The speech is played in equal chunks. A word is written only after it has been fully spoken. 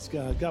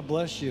God. God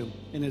bless you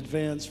in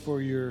advance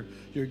for your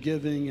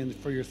giving and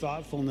for your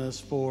thoughtfulness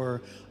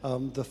for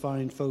the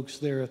fine folks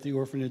there at the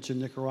orphanage in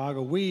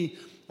Nicaragua. We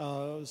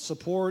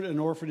support an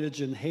orphanage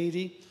in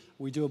Haiti.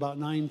 We do about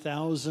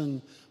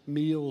 9,000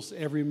 meals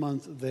every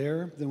month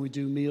there. Then we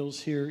do meals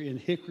here in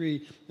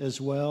Hickory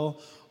as well.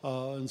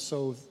 And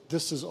so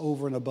this is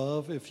over and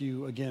above. If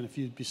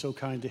you'd be so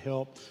kind to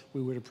help,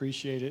 we would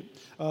appreciate it.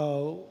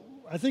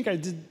 I think I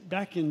did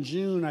back in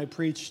June, I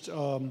preached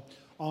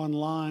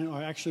online,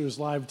 or actually it was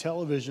live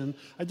television.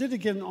 I did it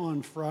again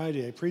on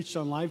Friday. I preached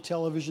on live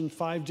television,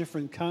 5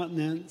 different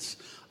continents,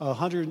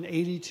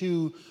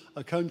 182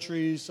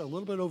 countries, a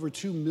little bit over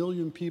 2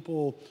 million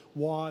people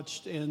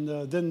watched, and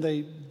then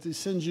they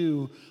send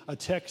you a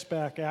text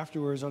back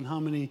afterwards on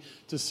how many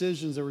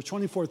decisions. There were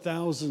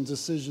 24,000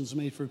 decisions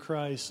made for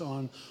Christ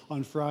on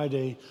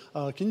Friday.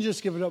 Can you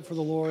just give it up for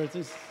the Lord?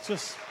 It's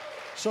just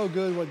so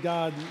good what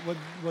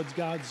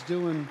God's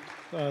doing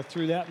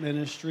through that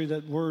ministry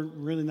that we're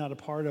really not a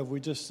part of. We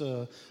just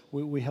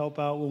we help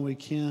out when we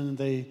can.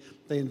 They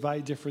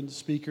invite different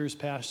speakers,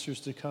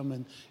 pastors to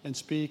come and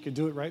speak and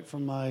do it right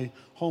from my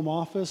home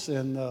office.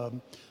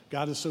 And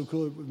God is so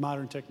cool with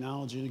modern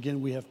technology. And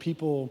again, we have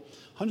people,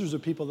 hundreds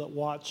of people that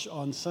watch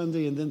on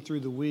Sunday and then through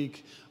the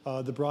week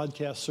the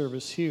broadcast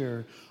service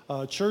here.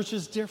 Church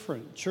is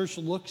different. Church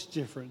looks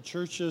different.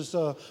 Church is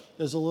a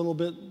little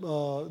bit,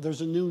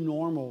 there's a new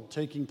normal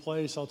taking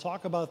place. I'll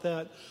talk about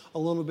that a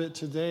little bit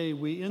today.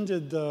 We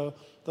ended the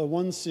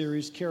one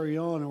series, Carry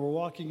On, and we're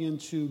walking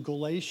into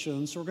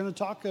Galatians. So we're going to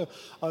talk,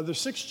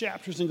 there's 6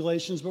 chapters in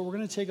Galatians, but we're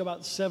going to take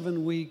about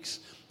 7 weeks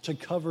to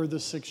cover the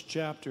 6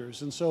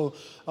 chapters. And so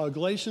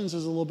Galatians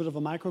is a little bit of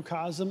a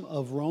microcosm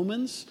of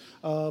Romans,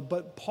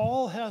 but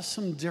Paul has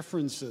some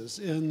differences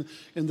in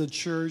the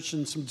church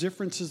and some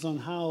differences on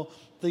how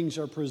things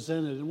are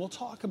presented. And we'll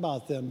talk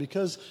about them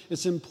because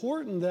it's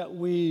important that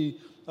we,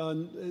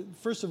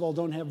 first of all,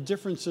 don't have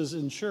differences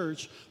in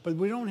church, but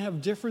we don't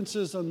have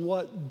differences on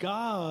what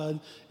God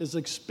is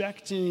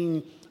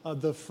expecting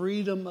the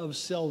freedom of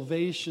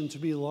salvation to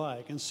be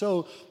like. And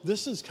so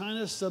this is kind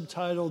of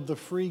subtitled The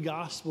Free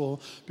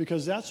Gospel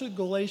because that's what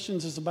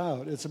Galatians is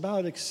about. It's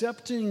about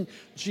accepting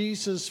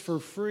Jesus for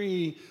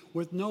free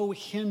with no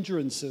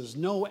hindrances,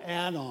 no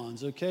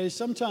add-ons, okay?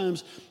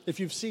 Sometimes if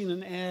you've seen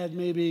an ad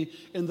maybe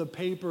in the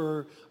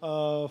paper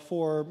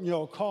for,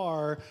 a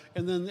car,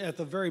 and then at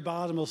the very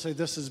bottom it'll say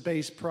this is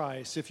base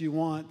price. If you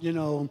want,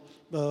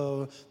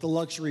 the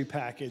luxury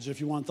package,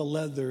 if you want the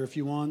leather, if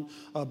you want,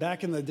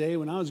 back in the day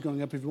when I was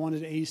growing up, if you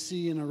wanted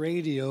AC and a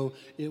radio,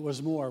 it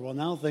was more. Well,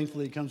 now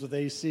thankfully it comes with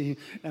AC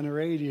and a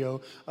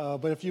radio,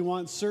 but if you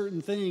want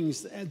certain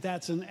things,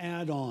 that's an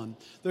add-on.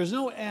 There's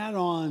no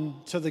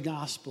add-on to the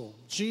gospel.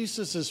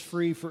 Jesus is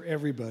free for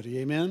everybody,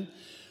 amen?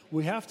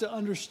 We have to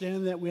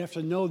understand that. We have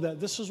to know that.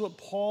 This is what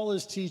Paul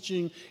is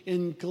teaching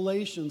in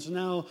Galatians.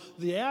 Now,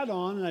 the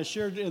add-on, and I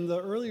shared in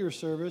the earlier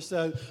service,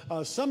 that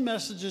some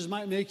messages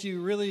might make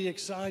you really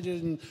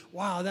excited and,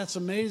 wow, that's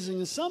amazing.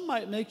 And some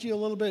might make you a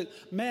little bit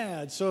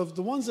mad. So if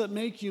the ones that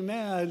make you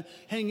mad,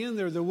 hang in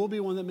there. There will be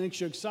one that makes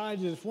you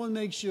excited. If one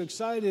makes you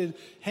excited,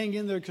 hang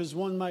in there because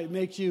one might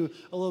make you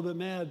a little bit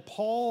mad.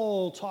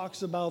 Paul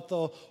talks about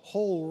the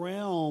whole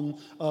realm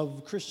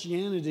of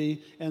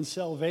Christianity and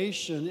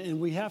salvation, and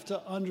we have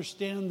to understand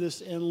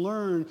this and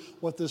learn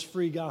what this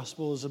free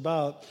gospel is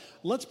about.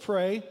 Let's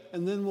pray,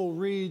 and then we'll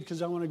read,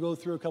 because I want to go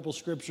through a couple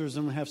scriptures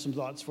and we have some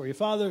thoughts for you.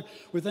 Father,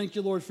 we thank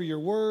you, Lord, for your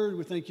word.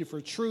 We thank you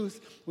for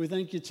truth. We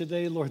thank you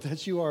today, Lord,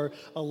 that you are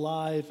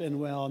alive and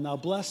well. Now,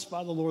 bless,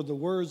 Father, Lord, the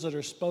words that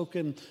are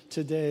spoken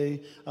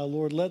today.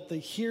 Lord, let the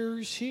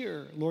hearers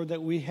hear, Lord,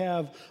 that we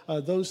have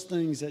those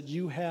things that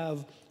you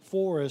have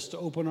for us to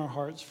open our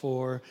hearts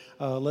for.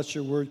 Let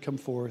your word come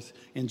forth.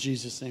 In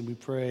Jesus' name we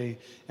pray.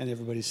 And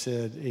everybody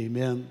said,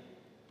 amen.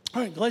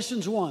 All right,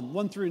 Galatians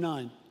 1 through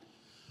 9.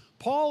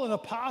 Paul, an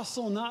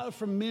apostle, not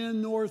from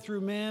men nor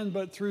through man,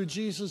 but through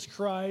Jesus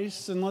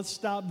Christ. And let's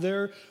stop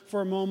there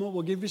for a moment.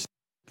 We'll give you some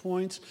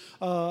points.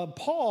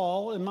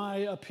 Paul, in my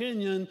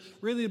opinion,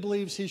 really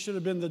believes he should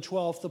have been the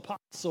 12th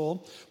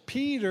apostle.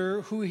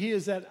 Peter, who he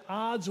is at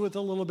odds with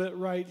a little bit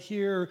right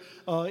here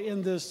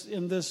in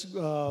this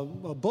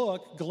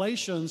book,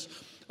 Galatians,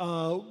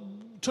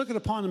 took it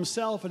upon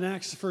himself in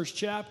Acts, the 1st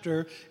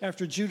chapter,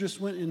 after Judas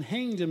went and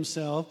hanged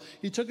himself.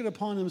 He took it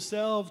upon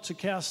himself to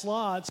cast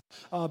lots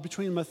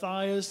between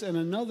Matthias and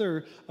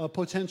another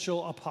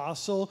potential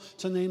apostle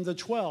to name the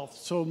 12th.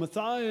 So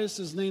Matthias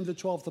is named the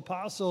 12th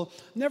apostle,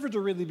 never to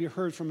really be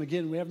heard from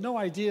again. We have no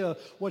idea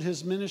what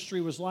his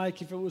ministry was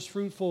like, if it was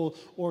fruitful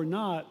or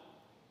not.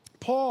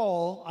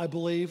 Paul, I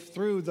believe,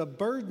 through the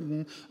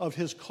burden of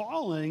his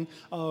calling,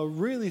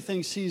 really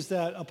thinks he's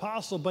that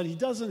apostle, but he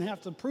doesn't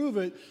have to prove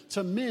it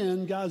to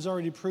men. God's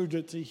already proved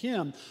it to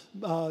him.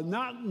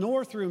 Not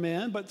nor through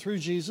man, but through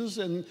Jesus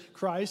and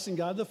Christ and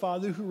God the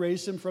Father who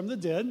raised him from the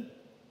dead.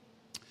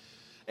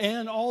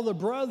 And all the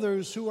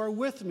brothers who are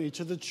with me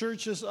to the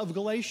churches of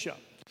Galatia.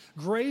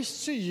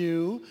 Grace to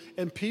you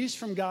and peace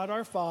from God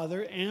our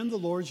Father and the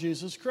Lord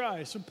Jesus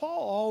Christ. And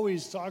Paul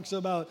always talks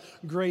about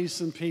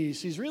grace and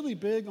peace. He's really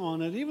big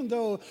on it, even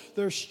though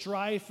there's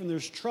strife and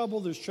there's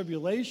trouble, there's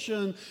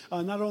tribulation,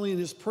 not only in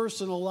his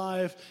personal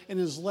life, in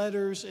his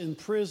letters, in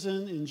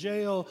prison, in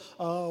jail,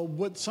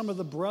 with some of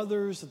the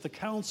brothers at the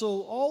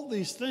council, all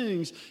these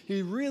things.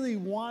 He really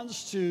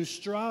wants to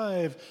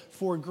strive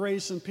for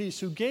grace and peace,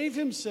 who gave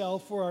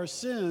himself for our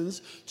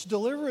sins to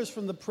deliver us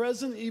from the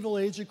present evil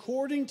age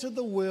according to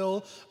the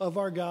will of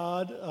our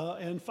God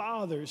and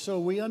Father. So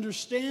we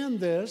understand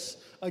this,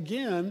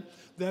 again,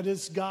 that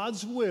it's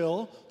God's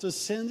will to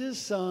send his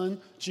Son,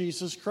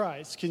 Jesus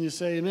Christ. Can you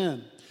say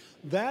amen?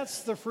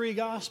 That's the free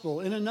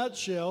gospel. In a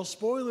nutshell,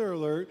 spoiler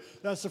alert,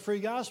 that's the free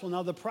gospel.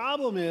 Now, the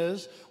problem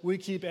is we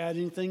keep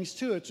adding things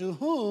to it. To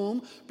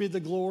whom be the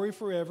glory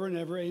forever and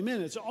ever,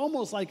 amen. It's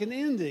almost like an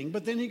ending.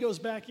 But then he goes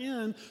back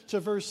in to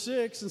verse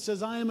 6 and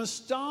says, I am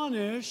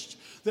astonished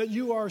that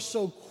you are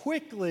so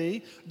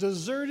quickly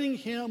deserting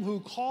him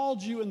who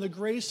called you in the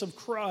grace of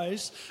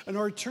Christ and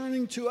are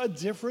turning to a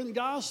different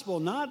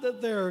gospel. Not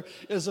that there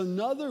is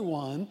another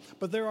one,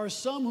 but there are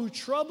some who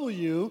trouble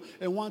you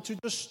and want to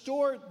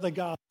distort the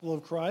gospel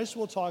of Christ.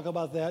 We'll talk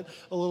about that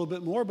a little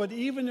bit more. But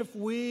even if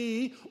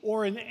we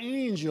or an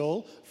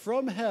angel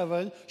from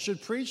heaven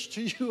should preach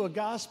to you a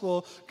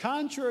gospel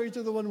contrary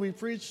to the one we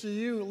preach to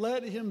you,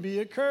 let him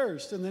be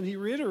accursed. And then he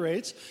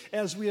reiterates,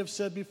 as we have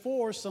said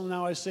before, so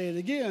now I say it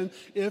again,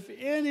 if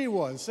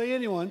anyone, say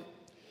anyone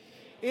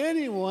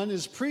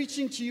is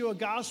preaching to you a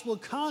gospel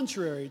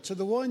contrary to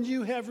the one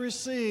you have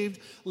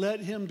received, let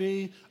him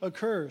be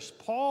accursed.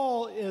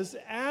 Paul is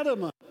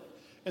adamant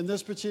in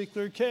this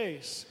particular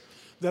case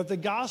that the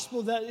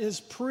gospel that is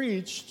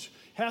preached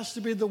has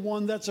to be the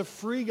one that's a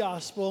free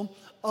gospel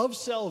of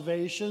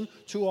salvation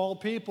to all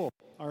people.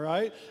 All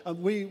right?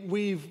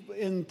 We've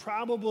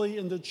probably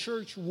in the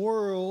church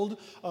world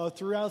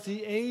throughout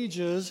the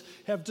ages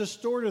have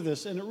distorted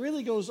this. And it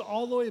really goes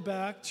all the way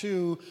back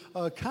to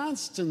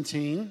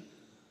Constantine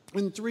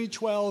in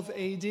 312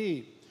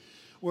 AD.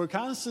 Where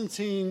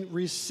Constantine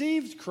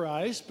received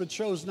Christ but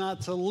chose not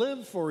to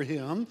live for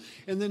him,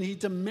 and then he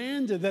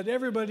demanded that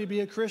everybody be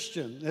a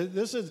Christian.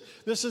 This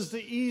is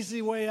the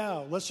easy way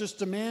out. Let's just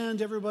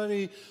demand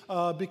everybody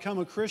become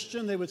a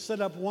Christian. They would set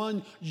up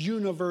one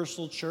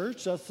universal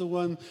church. That's the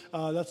one.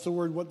 That's the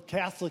word what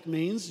Catholic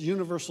means,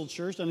 universal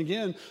church. And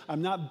again,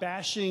 I'm not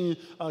bashing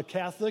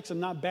Catholics. I'm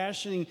not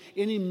bashing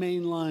any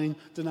mainline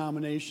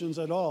denominations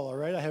at all. All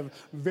right, I have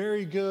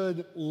very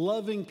good,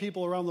 loving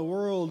people around the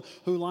world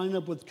who line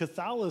up with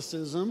Catholicism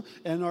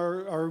and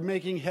are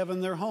making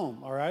heaven their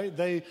home, all right?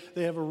 They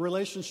have a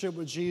relationship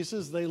with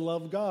Jesus. They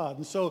love God.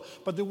 And so,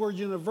 but the word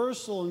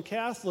universal and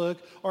Catholic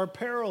are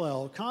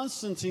parallel.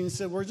 Constantine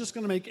said, we're just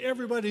going to make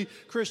everybody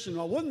Christian.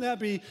 Well, wouldn't that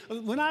be,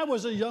 when I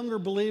was a younger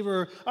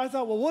believer, I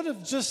thought, well, what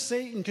if just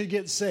Satan could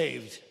get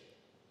saved?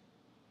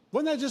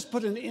 Wouldn't that just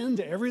put an end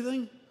to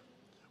everything?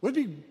 It would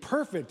be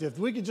perfect if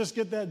we could just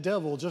get that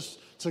devil just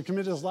to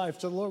commit his life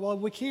to the Lord. Well,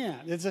 we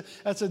can't.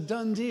 That's a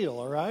done deal,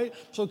 all right?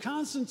 So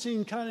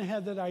Constantine kind of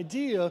had that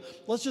idea,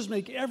 let's just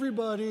make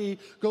everybody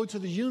go to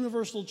the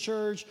universal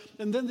church,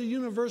 and then the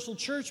universal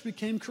church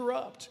became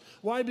corrupt.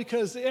 Why?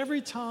 Because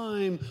every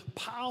time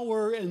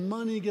power and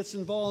money gets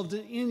involved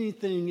in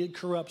anything, it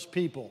corrupts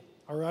people.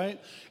 All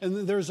right?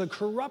 And there's a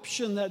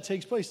corruption that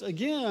takes place.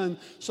 Again,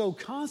 so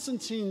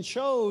Constantine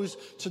chose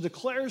to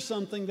declare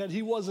something that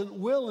he wasn't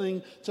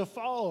willing to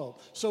follow.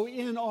 So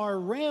in our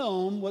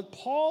realm, what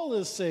Paul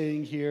is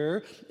saying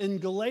here in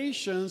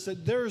Galatians,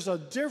 that there's a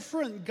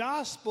different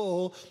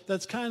gospel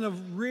that's kind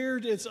of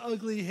reared its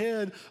ugly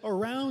head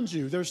around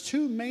you. There's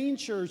two main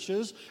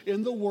churches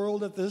in the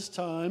world at this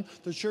time,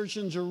 the church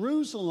in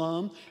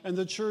Jerusalem and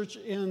the church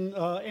in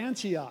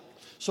Antioch.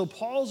 So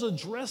Paul's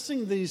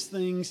addressing these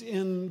things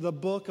in the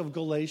book of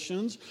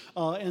Galatians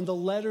and the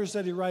letters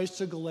that he writes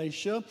to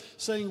Galatia,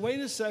 saying, wait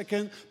a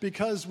second,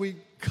 because we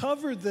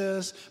covered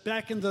this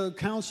back in the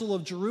Council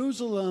of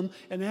Jerusalem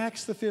in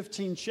Acts the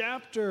 15th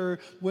chapter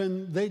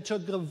when they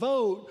took a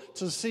vote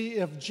to see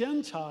if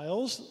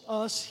Gentiles,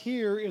 us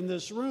here in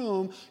this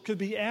room, could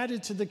be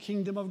added to the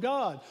kingdom of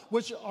God,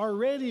 which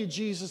already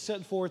Jesus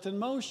set forth in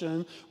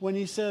motion when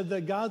he said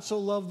that God so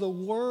loved the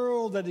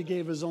world that he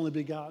gave his only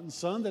begotten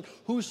Son, that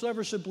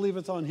whosoever should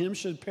believeth on him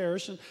should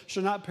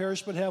not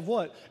perish, but have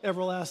what?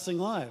 Everlasting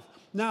life.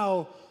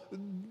 Now,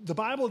 the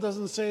Bible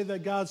doesn't say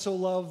that God so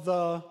loved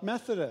the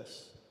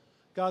Methodists.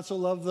 God so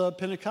loved the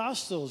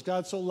Pentecostals.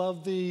 God so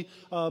loved the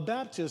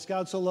Baptists.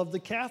 God so loved the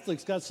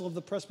Catholics. God so loved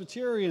the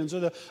Presbyterians or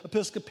the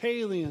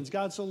Episcopalians.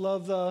 God so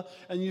loved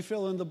and you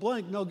fill in the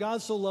blank. No,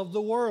 God so loved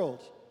the world,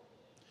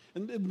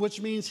 which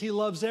means he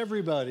loves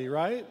everybody,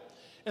 right?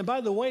 And by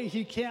the way,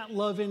 he can't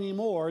love any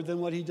more than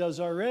what he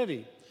does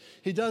already.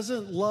 He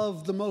doesn't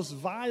love the most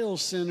vile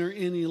sinner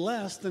any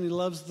less than he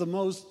loves the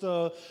most,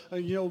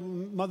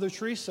 Mother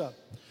Teresa.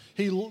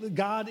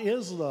 God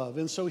is love,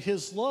 and so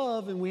his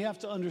love, and we have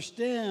to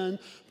understand,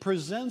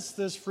 presents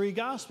this free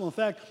gospel. In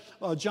fact,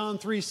 John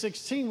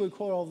 3:16 we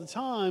quote all the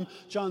time.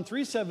 John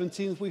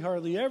 3:17 we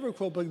hardly ever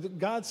quote, but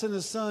God sent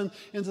his son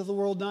into the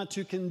world not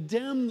to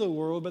condemn the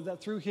world, but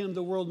that through him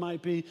the world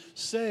might be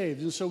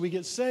saved. And so we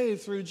get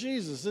saved through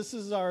Jesus. This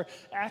is our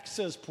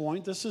access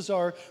point. This is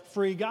our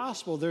free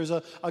gospel. There's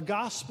a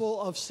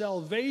gospel of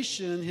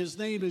salvation. His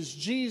name is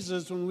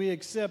Jesus. When we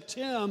accept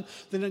him,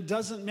 then it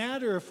doesn't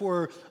matter if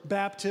we're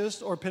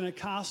Baptist or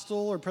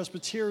Pentecostal or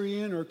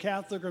Presbyterian or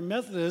Catholic or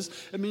Methodist.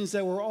 It means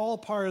that we're all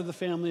part of the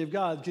family of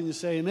God. Can you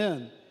say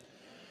amen?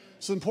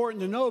 It's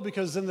important to know,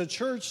 because then the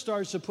church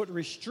starts to put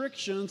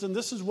restrictions, and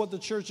this is what the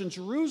church in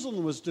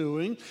Jerusalem was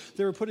doing.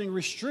 They were putting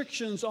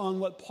restrictions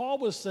on what Paul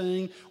was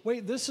saying.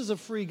 Wait, this is a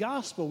free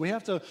gospel. We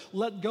have to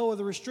let go of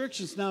the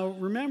restrictions. Now,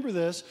 remember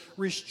this,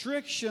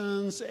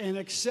 restrictions and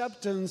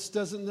acceptance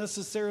doesn't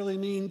necessarily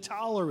mean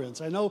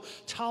tolerance. I know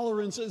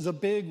tolerance is a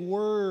big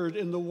word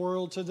in the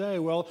world today.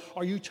 Well,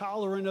 are you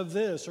tolerant of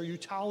this? Are you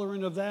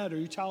tolerant of that? Are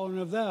you tolerant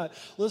of that?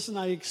 Listen,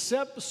 I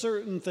accept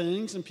certain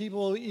things, and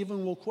people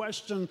even will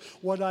question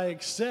what I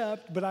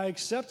accept, but I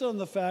accept on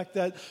the fact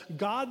that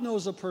God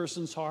knows a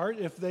person's heart.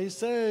 If they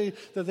say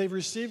that they've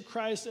received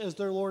Christ as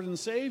their Lord and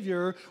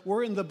Savior,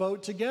 we're in the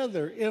boat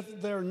together.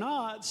 If they're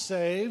not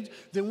saved,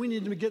 then we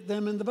need to get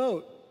them in the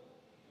boat.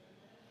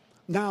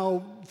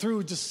 Now,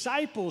 through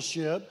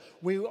discipleship,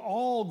 we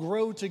all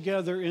grow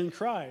together in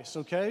Christ,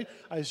 okay?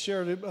 I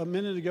shared a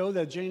minute ago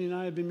that Janie and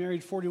I have been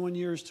married 41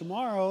 years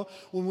tomorrow.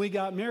 When we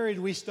got married,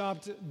 we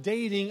stopped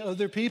dating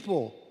other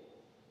people.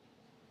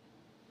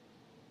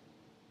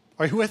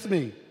 Are you with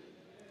me?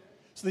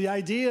 So the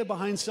idea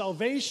behind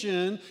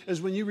salvation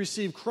is when you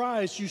receive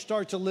Christ, you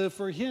start to live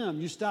for him.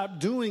 You stop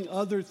doing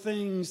other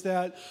things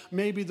that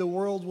maybe the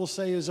world will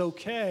say is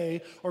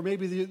okay, or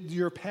maybe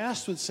your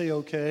past would say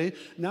okay.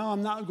 Now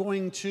I'm not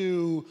going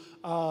to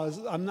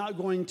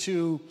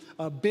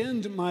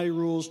bend my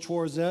rules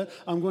towards that.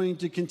 I'm going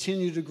to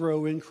continue to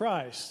grow in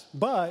Christ.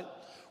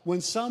 But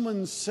when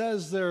someone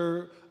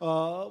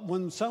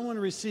when someone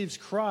receives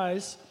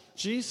Christ,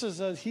 Jesus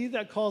says, he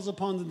that calls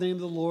upon the name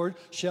of the Lord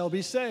shall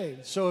be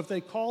saved. So if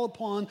they call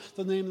upon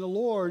the name of the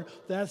Lord,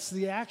 that's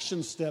the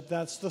action step.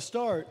 That's the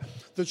start.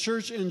 The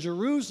church in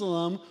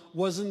Jerusalem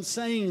wasn't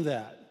saying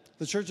that.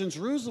 The church in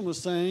Jerusalem was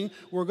saying,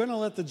 we're going to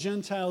let the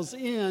Gentiles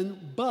in,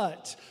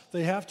 but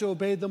they have to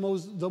obey the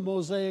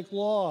Mosaic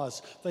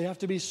laws. They have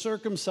to be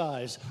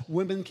circumcised.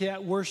 Women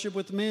can't worship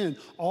with men.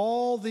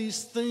 All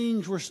these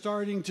things were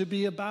starting to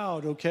be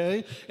about,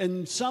 okay?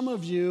 And some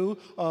of you,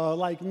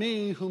 like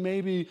me, who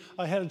maybe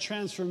had a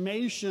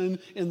transformation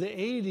in the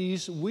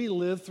 80s, we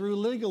lived through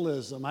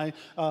legalism. I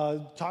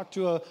talked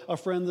to a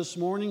friend this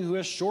morning who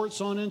has shorts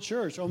on in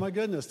church. Oh, my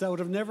goodness, that would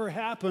have never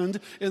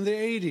happened in the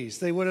 80s.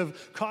 They would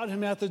have caught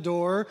him at the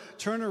door,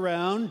 turn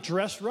around,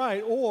 dressed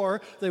right, or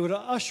they would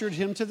have ushered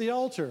him to the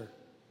altar.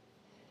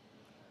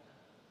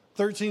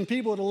 13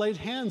 people would have laid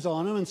hands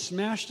on him and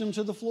smashed him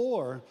to the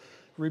floor,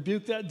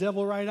 rebuked that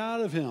devil right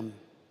out of him,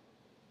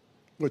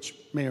 which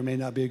may or may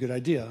not be a good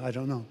idea. I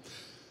don't know.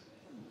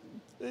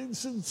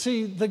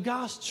 See, the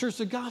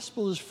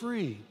gospel is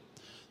free.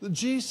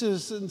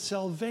 Jesus and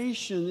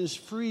salvation is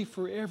free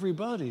for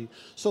everybody.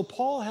 So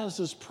Paul has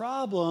this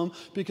problem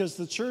because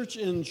the church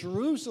in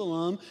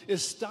Jerusalem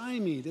is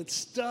stymied. It's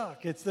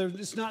stuck.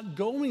 It's not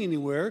going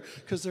anywhere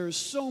because there are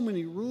so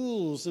many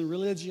rules and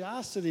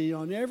religiosity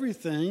on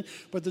everything.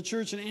 But the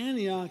church in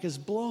Antioch is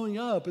blowing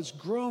up. It's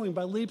growing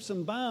by leaps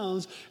and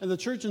bounds. And the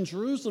church in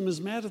Jerusalem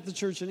is mad at the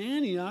church in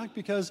Antioch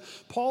because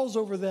Paul's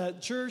over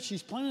that church.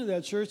 He's planted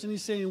that church and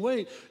he's saying,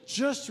 wait,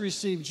 just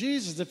receive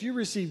Jesus. If you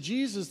receive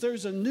Jesus,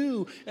 there's a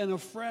new and a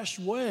fresh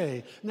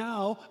way.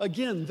 Now,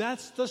 again,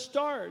 that's the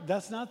start.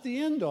 That's not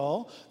the end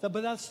all, but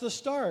that's the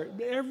start.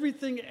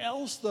 Everything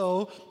else,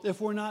 though,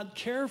 if we're not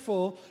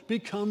careful,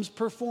 becomes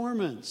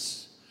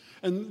performance.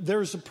 And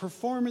there's a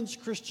performance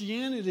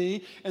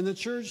Christianity, and the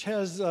church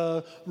has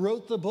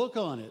wrote the book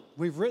on it.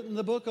 We've written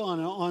the book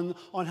on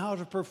how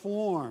to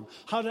perform,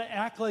 how to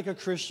act like a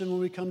Christian when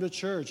we come to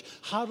church,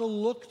 how to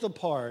look the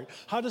part,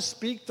 how to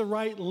speak the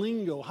right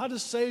lingo, how to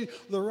say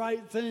the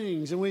right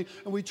things. And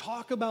we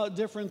talk about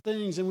different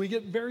things, and we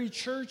get very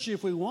churchy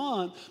if we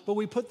want, but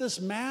we put this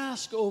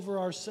mask over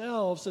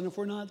ourselves, and if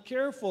we're not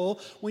careful,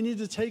 we need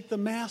to take the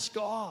mask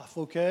off,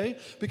 okay?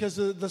 Because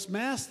this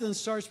mask then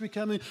starts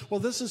becoming, well,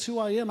 this is who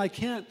I am. I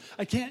can't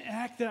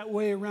act that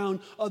way around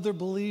other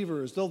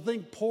believers. They'll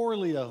think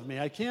poorly of me.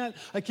 I can't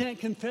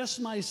confess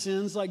my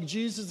sins like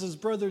Jesus'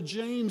 brother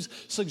James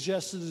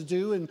suggested to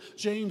do in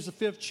James, the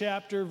 5th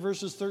chapter,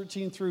 verses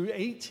 13 through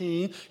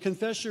 18.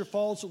 Confess your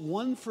faults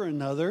one for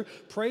another.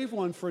 Pray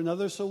one for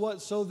another. So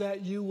what? So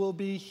that you will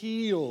be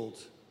healed.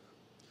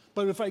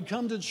 But if I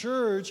come to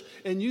church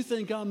and you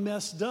think I'm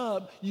messed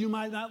up, you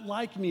might not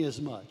like me as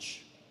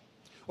much.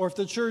 Or if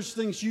the church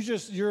thinks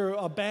you're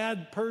a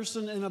bad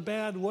person in a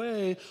bad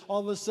way,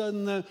 all of a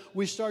sudden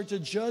we start to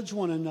judge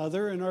one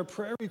another and our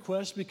prayer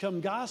requests become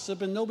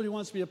gossip and nobody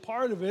wants to be a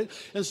part of it.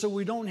 And so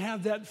we don't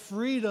have that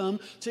freedom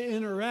to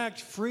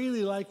interact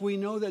freely like we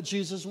know that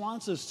Jesus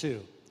wants us to.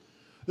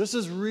 This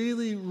is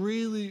really,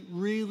 really,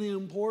 really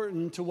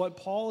important to what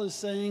Paul is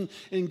saying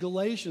in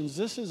Galatians.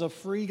 This is a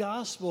free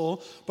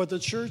gospel, but the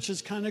church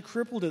has kind of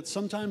crippled it.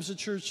 Sometimes the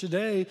church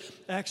today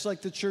acts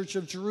like the church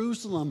of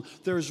Jerusalem.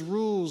 There's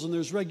rules and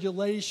there's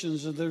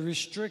regulations and there's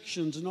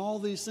restrictions and all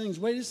these things.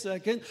 Wait a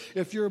second.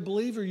 If you're a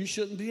believer, you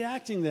shouldn't be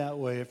acting that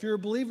way. If you're a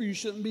believer, you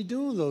shouldn't be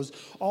doing those.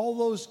 All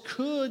those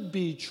could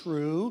be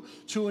true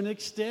to an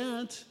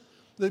extent.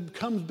 That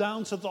comes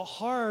down to the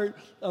heart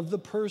of the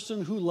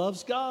person who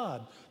loves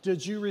God.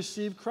 Did you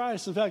receive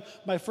Christ? In fact,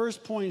 my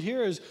first point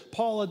here is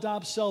Paul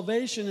adopts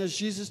salvation as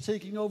Jesus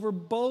taking over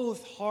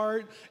both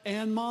heart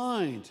and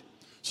mind.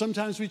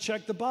 Sometimes we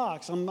check the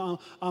box. I'm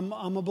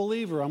a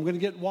believer. I'm going to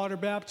get water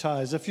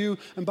baptized.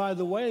 And by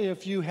the way,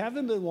 if you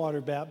haven't been water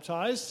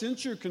baptized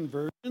since your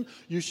conversion,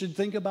 you should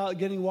think about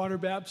getting water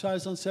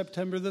baptized on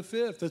September the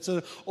 5th. It's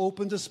an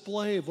open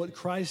display of what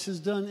Christ has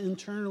done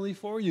internally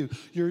for you.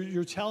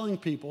 You're telling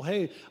people,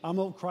 hey, I'm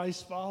a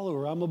Christ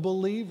follower. I'm a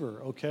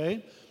believer,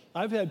 okay?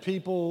 I've had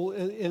people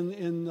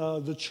in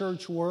the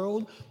church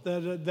world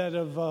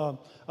that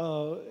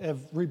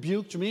have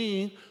rebuked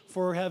me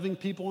for having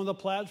people on the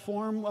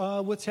platform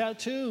with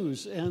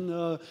tattoos and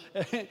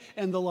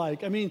the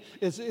like. I mean,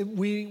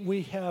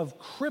 we have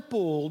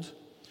crippled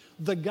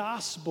the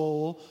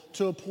gospel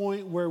to a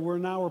point where we're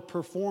now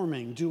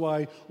performing. Do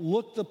I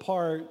look the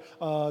part?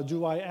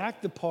 Do I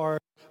act the part?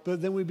 But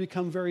then we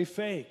become very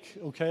fake,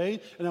 okay?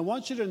 And I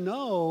want you to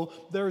know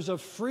there's a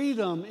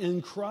freedom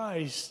in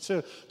Christ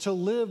to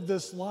live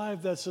this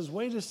life that says,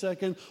 wait a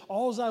second,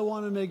 all I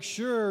want to make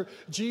sure,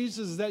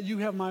 Jesus, that you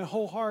have my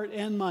whole heart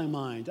and my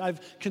mind. I've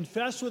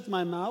confessed with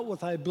my mouth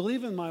what I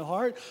believe in my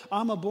heart.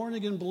 I'm a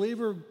born-again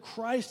believer.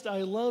 Christ,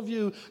 I love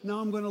you. Now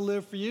I'm going to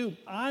live for you.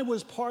 I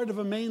was part of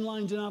a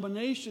mainline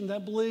denomination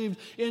that believed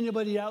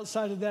anybody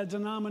outside of that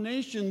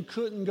denomination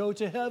couldn't go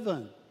to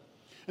heaven.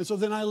 And so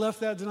then I left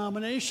that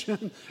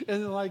denomination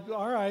and like,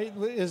 all right,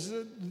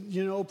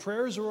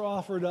 prayers were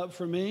offered up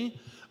for me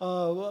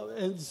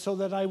and so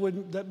that I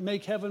would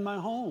make heaven my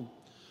home.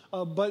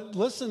 But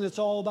listen, it's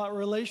all about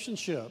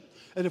relationship.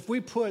 And if we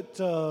put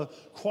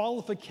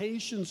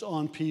qualifications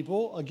on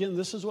people, again,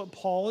 this is what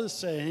Paul is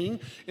saying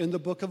in the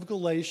book of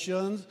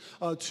Galatians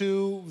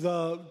to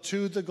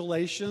the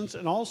Galatians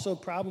and also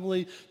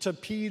probably to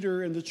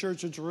Peter in the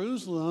church of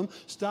Jerusalem.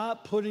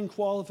 Stop putting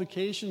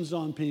qualifications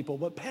on people.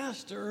 But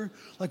pastor,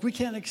 like we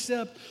can't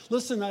accept.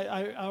 Listen,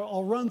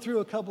 I'll run through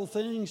a couple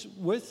things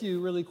with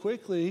you really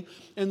quickly.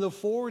 In the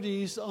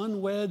 40s,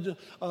 unwed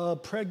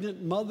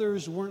pregnant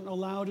mothers weren't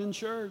allowed in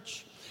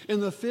church.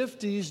 In the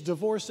 50s,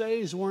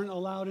 divorcees weren't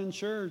allowed in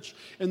church.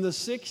 In the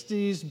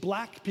 60s,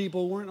 black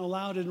people weren't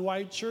allowed in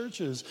white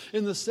churches.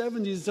 In the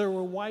 70s, there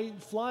were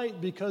white flight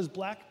because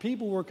black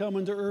people were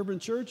coming to urban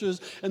churches,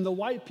 and the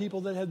white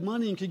people that had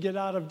money and could get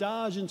out of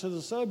Dodge into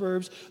the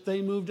suburbs,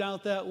 they moved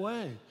out that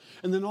way.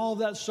 And then all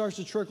that starts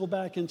to trickle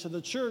back into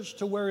the church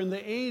to where in the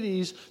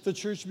 80s, the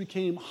church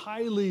became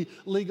highly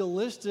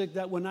legalistic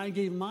that when I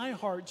gave my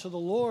heart to the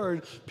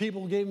Lord,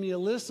 people gave me a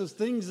list of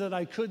things that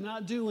I could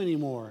not do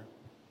anymore.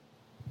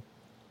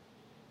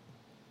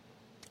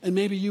 And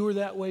maybe you were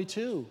that way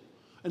too.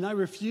 And I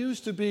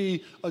refuse to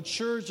be a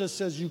church that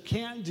says you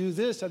can't do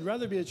this. I'd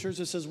rather be a church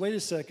that says, wait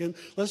a second,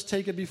 let's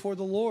take it before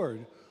the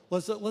Lord.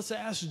 Let's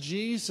ask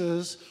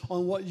Jesus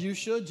on what you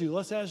should do.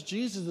 Let's ask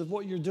Jesus if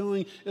what you're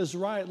doing is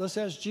right. Let's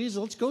ask Jesus.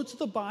 Let's go to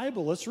the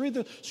Bible. Let's read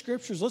the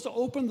scriptures. Let's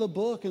open the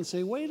book and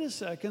say, wait a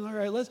second. All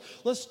right,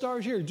 let's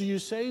start here. Do you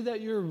say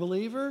that you're a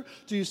believer?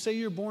 Do you say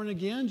you're born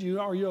again?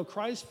 Are you a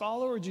Christ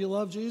follower? Do you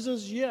love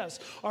Jesus? Yes.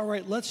 All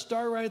right, let's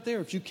start right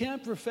there. If you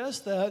can't profess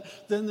that,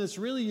 then it's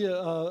really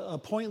a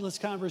pointless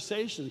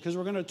conversation because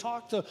we're going to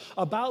talk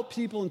about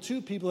people and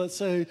to people that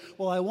say,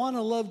 well, I want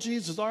to love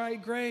Jesus. All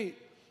right, great.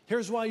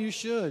 Here's why you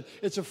should.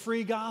 It's a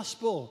free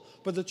gospel,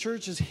 but the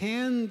church has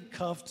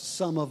handcuffed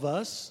some of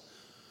us,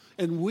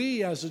 and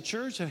we as a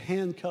church have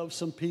handcuffed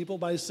some people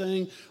by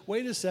saying,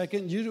 wait a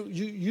second,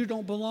 you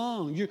don't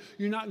belong.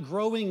 You're not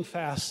growing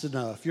fast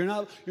enough. You're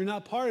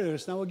not part of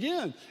this. Now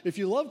again, if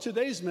you love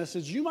today's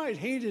message, you might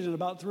hate it in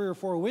about 3 or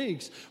 4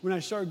 weeks when I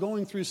start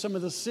going through some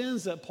of the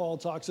sins that Paul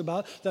talks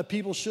about that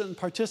people shouldn't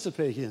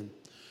participate in.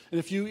 And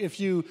if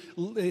you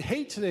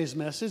hate today's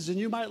message, then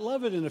you might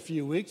love it in a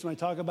few weeks when I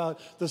talk about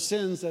the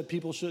sins that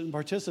people shouldn't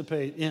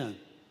participate in.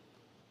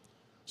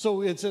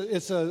 So it's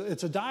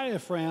a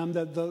diaphragm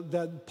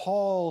that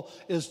Paul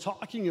is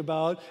talking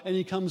about, and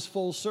he comes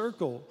full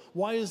circle.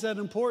 Why is that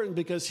important?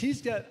 Because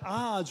he's got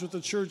odds with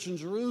the church in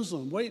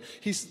Jerusalem.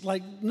 He's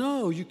like,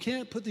 no, you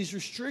can't put these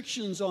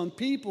restrictions on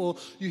people.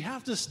 You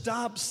have to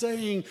stop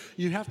saying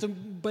you have to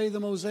obey the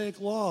Mosaic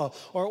law,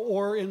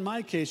 or in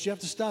my case, you have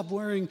to stop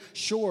wearing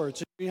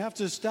shorts. You have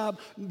to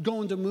stop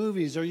going to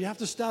movies, or you have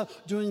to stop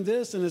doing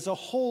this. And it's a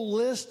whole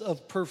list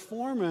of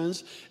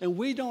performance. And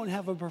we don't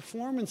have a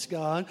performance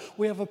God.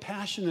 We have a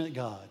passionate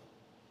God.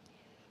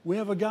 We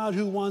have a God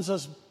who wants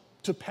us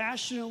to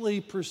passionately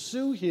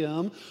pursue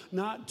him,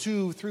 not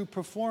to, through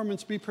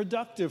performance, be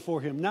productive for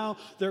him. Now,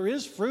 there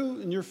is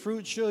fruit, and your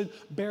fruit should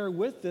bear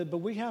with it, but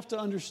we have to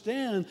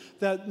understand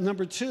that,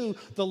 number two,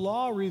 the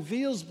law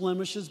reveals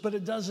blemishes, but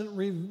it doesn't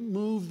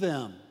remove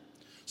them.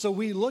 So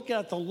we look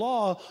at the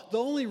law. The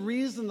only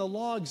reason the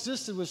law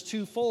existed was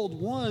twofold.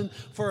 One,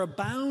 for a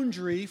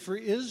boundary for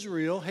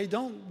Israel. Hey,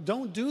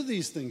 don't do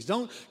these things.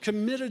 Don't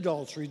commit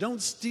adultery. Don't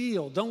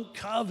steal. Don't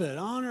covet.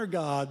 Honor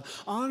God.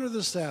 Honor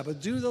the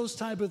Sabbath. Do those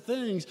type of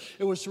things.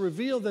 It was to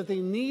reveal that they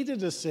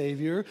needed a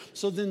Savior.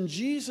 So then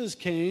Jesus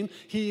came.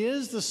 He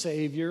is the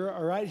Savior,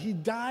 all right? He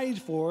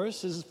died for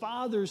us. His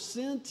Father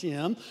sent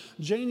him.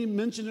 Janie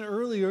mentioned it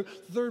earlier.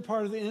 The third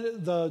part of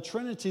the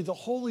Trinity, the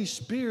Holy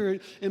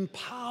Spirit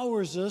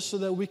empowers us so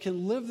that we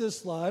can live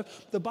this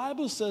life. The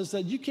Bible says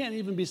that you can't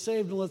even be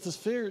saved unless the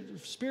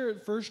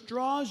Spirit first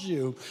draws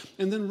you.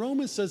 And then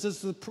Romans says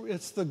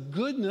it's the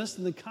goodness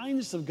and the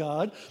kindness of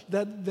God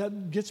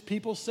that gets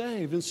people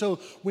saved. And so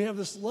we have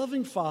this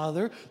loving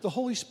Father. The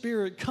Holy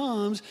Spirit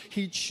comes.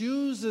 He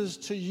chooses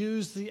to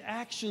use the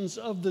actions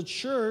of the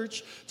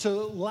church to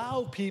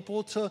allow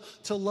people to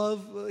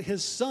love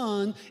his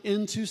Son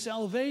into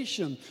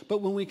salvation.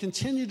 But when we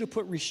continue to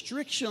put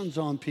restrictions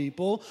on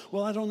people,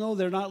 well, I don't know,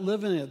 they're not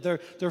living it.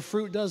 Their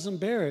fruit doesn't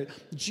bear it.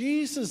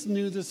 Jesus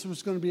knew this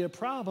was going to be a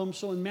problem.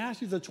 So in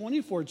Matthew, the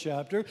 24th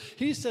chapter,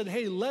 he said,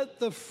 hey, let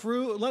the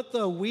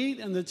wheat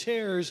and the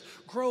tares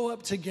grow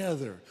up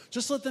together.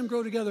 Just let them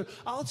grow together.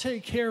 I'll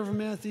take care of them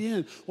at the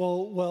end.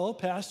 Well,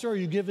 Pastor, are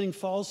you giving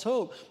false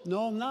hope?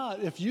 No, I'm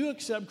not. If you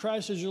accept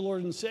Christ as your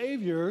Lord and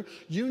Savior,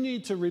 you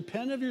need to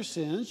repent of your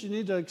sins. You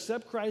need to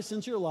accept Christ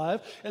into your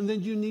life, and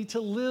then you need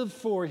to live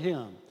for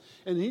him.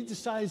 And he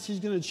decides he's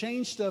going to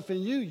change stuff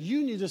in you,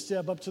 you need to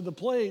step up to the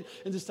plate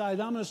and decide,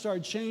 I'm going to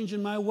start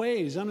changing my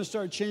ways. I'm going to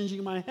start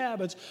changing my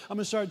habits. I'm going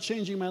to start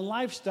changing my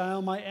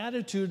lifestyle, my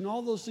attitude, and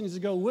all those things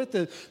that go with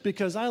it,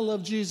 because I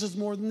love Jesus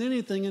more than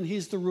anything, and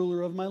he's the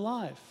ruler of my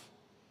life.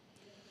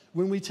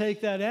 When we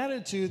take that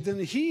attitude, then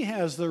he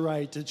has the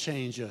right to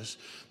change us.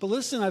 But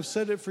listen, I've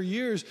said it for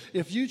years.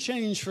 If you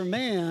change for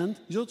man,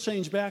 you'll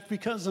change back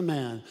because of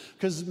man.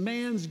 Because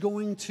man's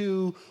going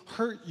to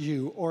hurt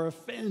you or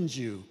offend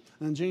you.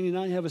 And Janie and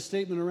I have a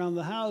statement around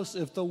the house.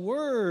 If the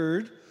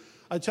word,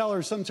 I tell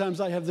her sometimes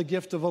I have the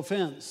gift of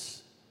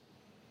offense.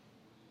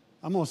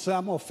 I'm going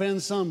to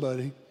offend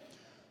somebody.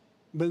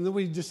 But then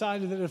we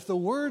decided that if the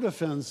word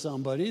offends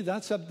somebody,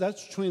 that's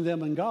between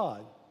them and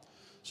God.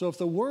 So if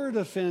the word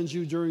offends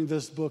you during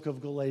this book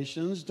of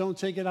Galatians, don't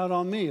take it out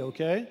on me,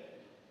 okay?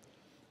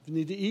 If you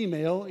need to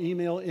email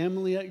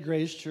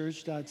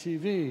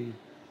Emily@gracechurch.tv.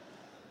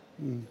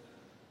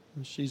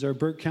 She's our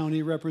Burke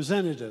County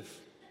representative.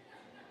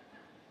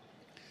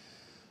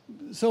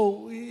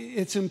 So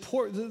it's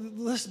important,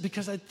 listen,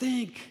 because I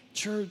think,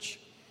 church,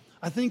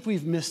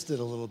 we've missed it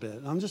a little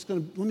bit.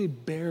 Let me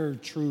bear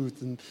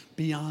truth and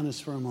be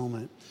honest for a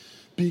moment.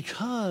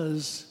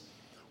 Because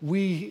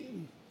we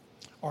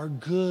are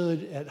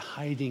good at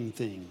hiding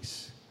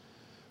things.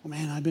 Oh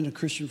man, I've been a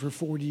Christian for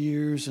 40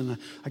 years and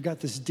I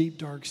got this deep,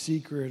 dark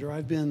secret, or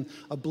I've been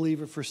a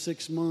believer for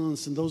 6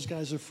 months and those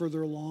guys are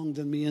further along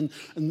than me. And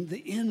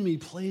the enemy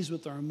plays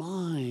with our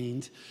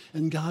mind,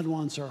 and God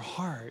wants our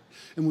heart.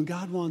 And when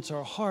God wants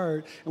our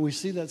heart and we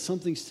see that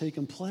something's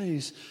taken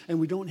place and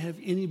we don't have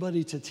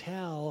anybody to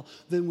tell,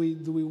 then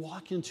we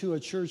walk into a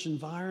church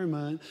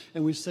environment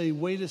and we say,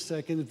 wait a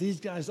second, if these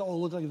guys all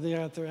look like they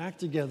got their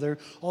act together,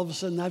 all of a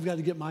sudden I've got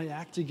to get my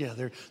act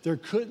together. There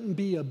couldn't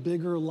be a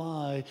bigger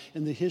lie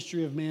in the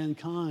history of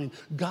mankind.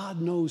 God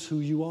knows who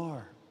you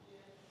are.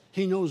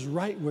 He knows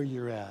right where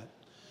you're at.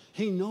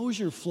 He knows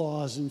your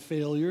flaws and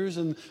failures,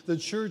 and the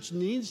church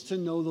needs to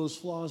know those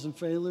flaws and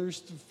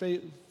failures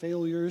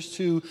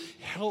to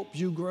help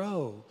you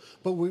grow.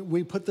 But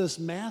we put this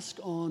mask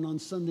on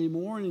Sunday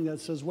morning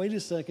that says, wait a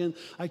second,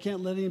 I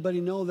can't let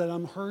anybody know that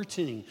I'm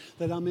hurting,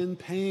 that I'm in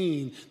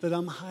pain, that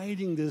I'm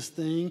hiding this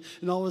thing,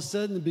 and all of a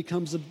sudden it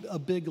becomes a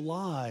big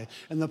lie.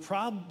 And the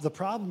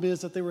problem is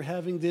that they were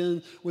having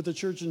then with the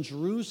church in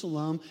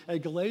Jerusalem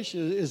at Galatia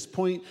is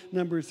point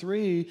number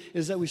 3,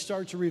 is that we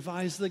start to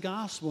revise the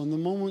gospel. And the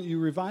moment you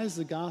revise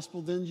the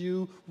gospel, then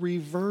you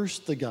reverse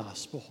the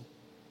gospel.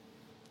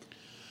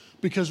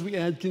 Because we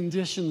add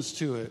conditions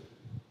to it.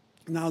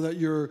 Now that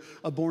you're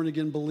a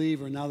born-again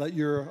believer, now that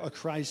you're a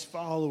Christ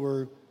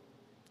follower,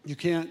 you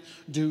can't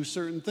do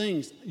certain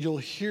things. You'll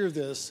hear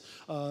this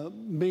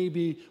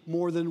maybe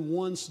more than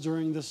once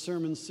during the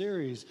sermon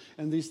series.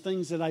 And these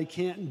things that I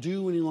can't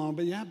do any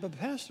longer. But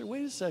Pastor,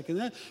 wait a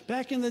second.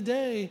 Back in the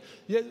day,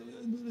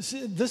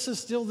 this is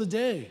still the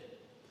day.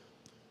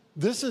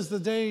 This is the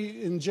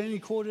day, and Janie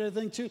quoted, I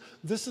think, too,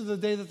 this is the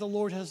day that the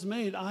Lord has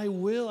made.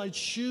 I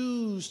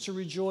choose to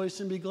rejoice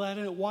and be glad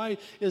in it. Why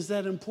is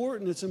that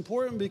important? It's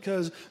important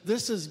because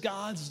this is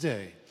God's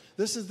day.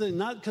 This is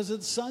not because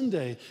it's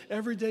Sunday.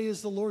 Every day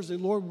is the Lord's day.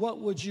 Lord, what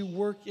would you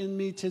work in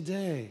me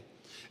today?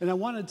 And I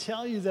want to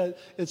tell you that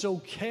it's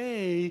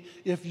okay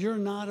if you're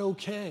not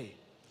okay.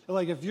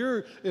 Like if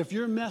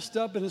you're messed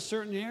up in a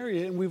certain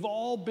area, and we've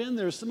all been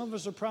there. Some of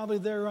us are probably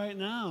there right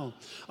now.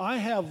 I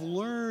have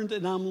learned,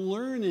 and I'm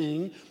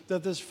learning,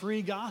 that this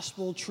free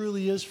gospel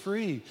truly is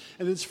free.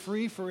 And it's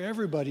free for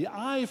everybody.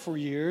 I, for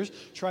years,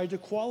 tried to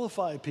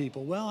qualify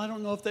people. Well, I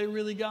don't know if they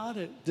really got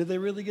it. Did they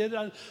really get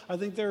it? I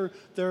think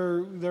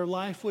their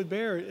life would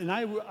bear it. And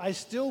I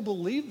still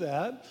believe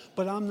that,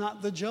 but I'm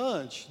not the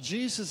judge.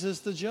 Jesus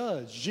is the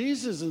judge.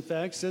 Jesus, in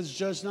fact, says,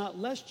 judge not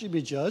lest you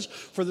be judged.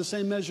 For the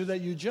same measure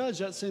that you judge,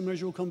 that same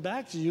measure will come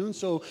back to you. And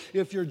so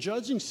if you're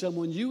judging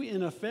someone, you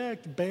in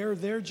effect bear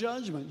their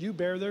judgment. You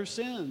bear their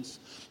sins.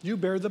 You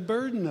bear the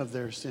burden of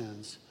their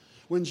sins.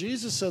 When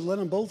Jesus said, let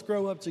them both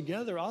grow up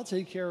together, I'll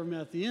take care of them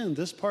at the end.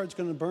 This part's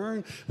going to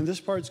burn and this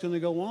part's going to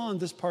go on.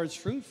 This part's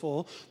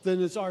fruitful. Then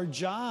it's our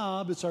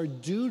job, it's our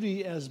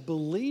duty as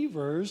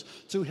believers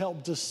to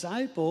help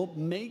disciple.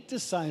 Make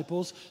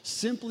disciples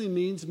simply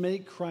means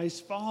make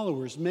Christ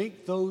followers.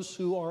 Make those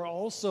who are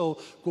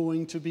also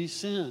going to be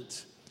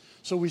sent.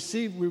 So we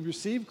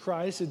receive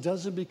Christ. It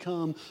doesn't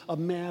become a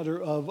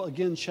matter of,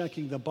 again,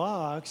 checking the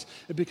box.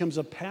 It becomes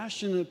a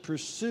passionate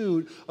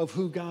pursuit of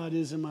who God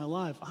is in my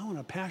life. I want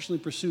to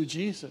passionately pursue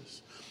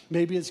Jesus.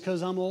 Maybe it's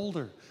because I'm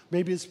older.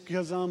 Maybe it's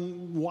because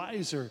I'm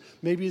wiser.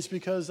 Maybe it's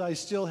because I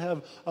still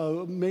have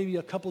maybe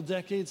a couple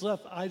decades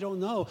left. I don't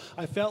know.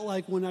 I felt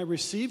like when I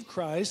received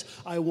Christ,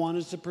 I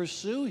wanted to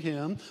pursue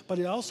him, but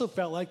I also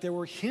felt like there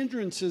were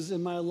hindrances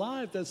in my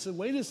life that said,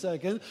 wait a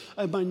second,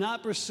 am I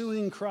not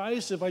pursuing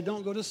Christ if I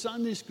don't go to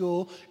Sunday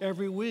school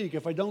every week,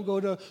 if I don't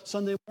go to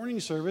Sunday morning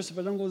service, if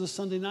I don't go to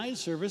Sunday night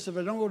service, if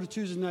I don't go to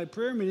Tuesday night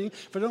prayer meeting,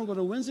 if I don't go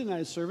to Wednesday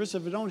night service,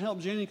 if I don't help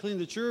Janie clean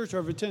the church, or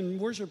if I attend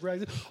worship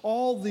practice,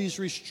 all these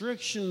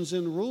restrictions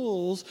and rules.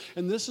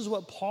 And this is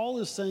what Paul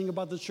is saying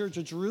about the church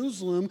of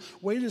Jerusalem.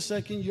 Wait a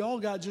second, y'all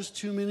got just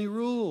too many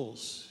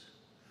rules.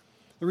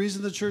 The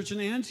reason the church in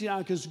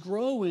Antioch is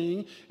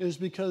growing is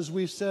because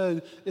we've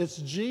said it's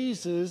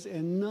Jesus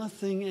and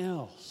nothing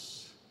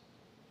else.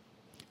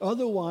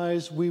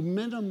 Otherwise, we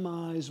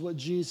minimize what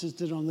Jesus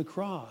did on the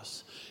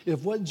cross.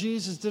 If what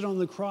Jesus did on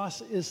the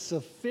cross is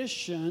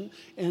sufficient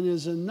and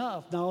is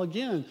enough. Now,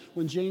 again,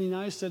 when Janie and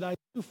I said, I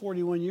do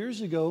 41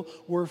 years ago,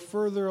 we're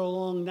further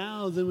along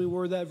now than we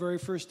were that very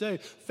first day.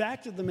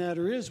 Fact of the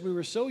matter is, we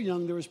were so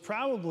young, there was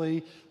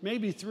probably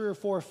maybe 3 or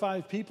 4 or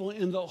 5 people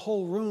in the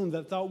whole room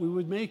that thought we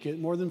would make it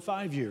more than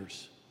 5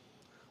 years,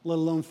 let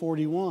alone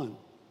 41.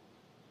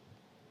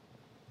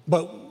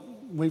 But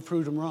we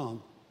proved them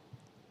wrong.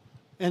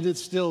 And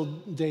it's still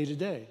day to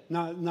day,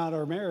 not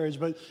our marriage,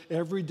 but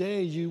every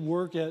day you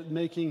work at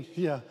making,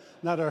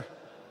 that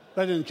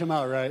didn't come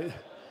out right.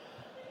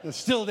 It's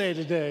still day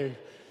to day.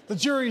 The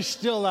jury's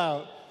still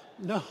out.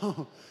 No,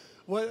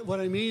 what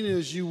I mean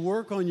is you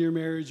work on your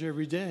marriage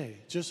every day,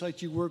 just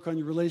like you work on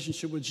your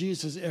relationship with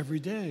Jesus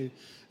every day.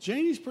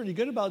 Janie's pretty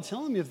good about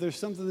telling me if there's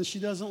something that she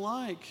doesn't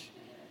like.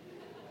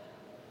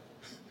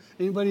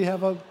 Anybody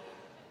have a...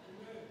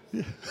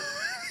 Yeah.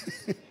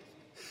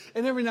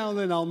 And every now and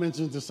then I'll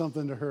mention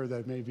something to her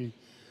that maybe,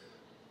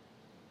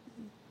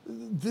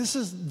 this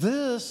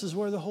is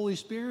where the Holy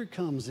Spirit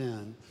comes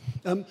in.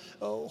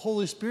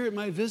 Holy Spirit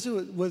might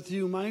visit with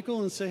you,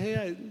 Michael, and say,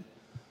 hey,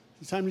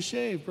 it's time to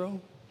shave,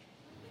 bro.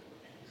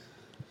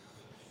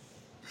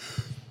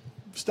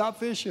 Stop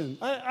fishing.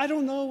 I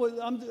don't know.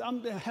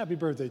 I'm happy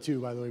birthday too,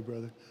 by the way,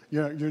 brother.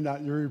 You're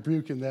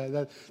rebuking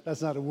that.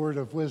 That's not a word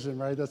of wisdom,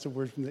 right? That's a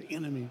word from the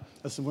enemy.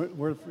 That's a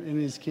word from the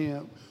enemy's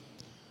camp.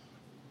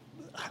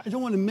 I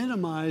don't want to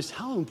minimize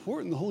how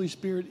important the Holy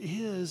Spirit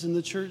is in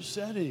the church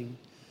setting.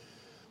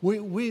 We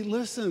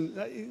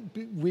listen,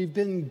 we've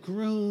been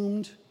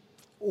groomed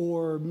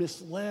or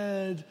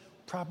misled,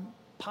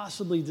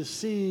 possibly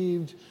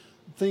deceived,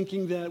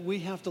 thinking that we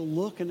have to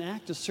look and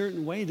act a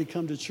certain way to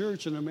come to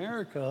church in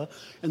America,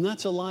 and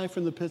that's a lie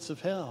from the pits of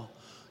hell.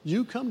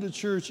 You come to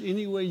church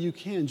any way you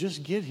can.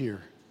 Just get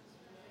here.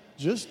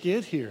 Just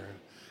get here.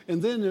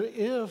 And then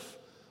if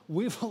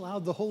we've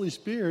allowed the Holy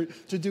Spirit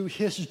to do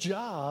his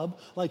job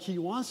like he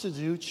wants to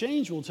do,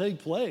 change will take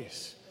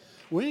place.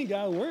 We ain't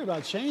got to worry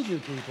about changing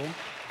people.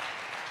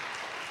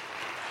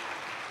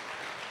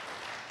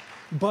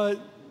 But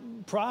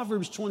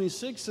Proverbs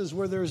 26 says,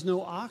 where there's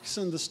no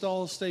oxen, the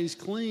stall stays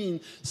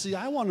clean. See,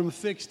 I want them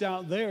fixed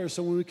out there,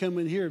 so when we come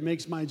in here, it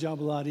makes my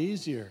job a lot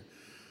easier.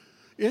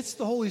 It's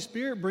the Holy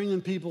Spirit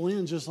bringing people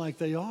in just like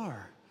they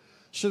are.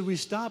 Should we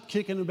stop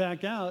kicking them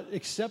back out,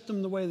 accept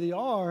them the way they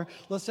are?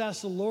 Let's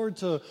ask the Lord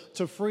to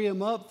free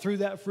them up through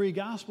that free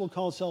gospel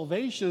called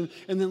salvation,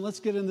 and then let's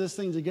get in this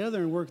thing together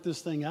and work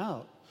this thing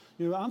out.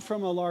 I'm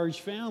from a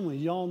large family.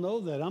 Y'all know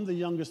that. I'm the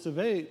youngest of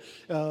 8.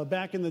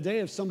 Back in the day,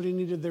 if somebody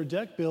needed their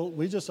deck built,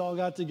 we just all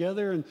got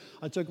together, and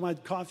I took my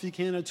coffee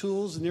can of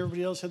tools, and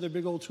everybody else had their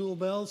big old tool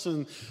belts,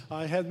 and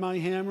I had my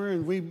hammer,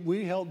 and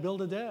we helped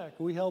build a deck.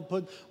 We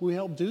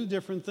helped do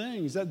different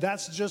things.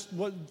 That's just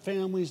what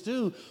families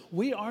do.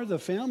 We are the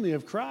family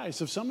of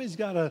Christ. If somebody's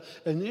got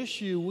an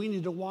issue, we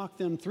need to walk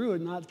them through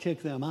it, not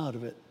kick them out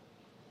of it.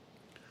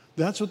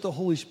 That's what the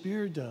Holy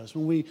Spirit does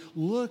when we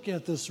look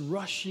at this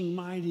rushing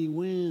mighty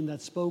wind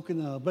that's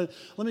spoken of. But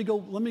let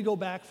me go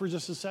back for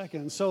just a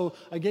second. So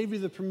I gave you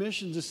the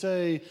permission to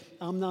say,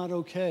 I'm not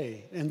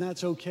okay, and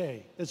that's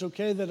okay. It's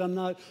okay that I'm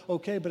not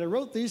okay, but I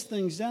wrote these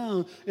things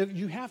down. If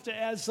you have to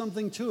add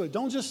something to it.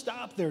 Don't just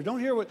stop there. Don't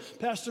hear what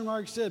Pastor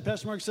Mark said.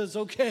 Pastor Mark said it's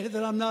okay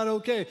that I'm not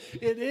okay.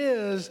 It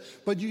is,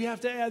 but you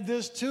have to add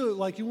this to it.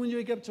 Like when you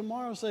wake up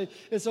tomorrow, say,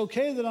 it's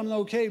okay that I'm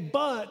not okay,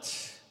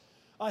 but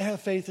I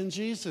have faith in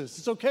Jesus.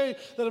 It's okay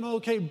that I'm not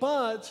okay,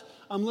 but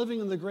I'm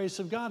living in the grace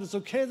of God. It's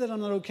okay that I'm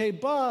not okay,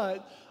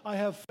 but I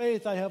have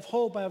faith, I have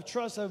hope, I have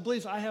trust, I have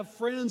belief, I have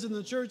friends in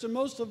the church, and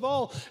most of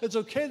all, it's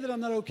okay that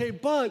I'm not okay,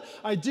 but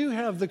I do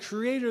have the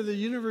creator of the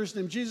universe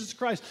named Jesus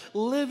Christ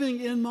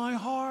living in my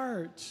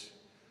heart.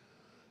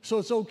 So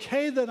it's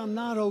okay that I'm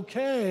not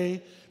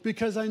okay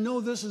because I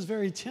know this is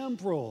very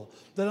temporal,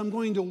 that I'm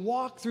going to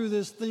walk through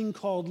this thing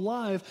called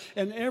life,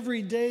 and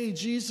every day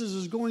Jesus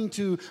is going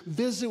to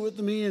visit with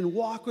me and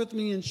walk with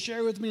me and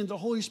share with me, and the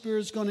Holy Spirit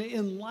is going to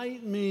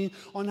enlighten me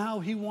on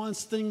how he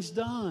wants things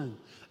done.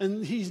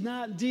 And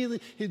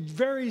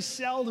very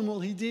seldom will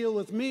he deal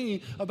with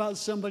me about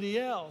somebody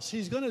else.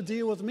 He's going to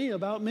deal with me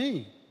about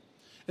me.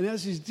 And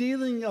as he's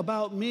dealing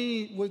about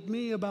me,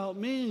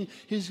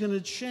 he's going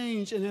to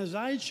change. And as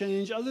I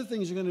change, other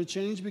things are going to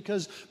change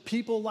because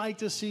people like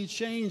to see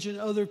change in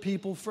other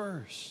people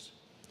first.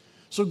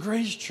 So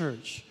Grace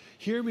Church,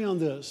 hear me on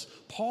this.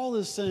 Paul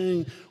is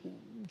saying,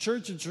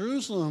 Church of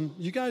Jerusalem,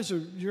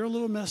 you're a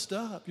little messed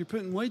up. You're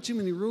putting way too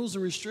many rules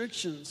and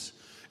restrictions.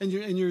 And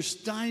you're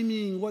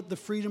stymieing what the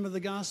freedom of the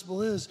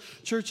gospel is.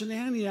 Church in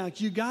Antioch,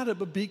 you got it,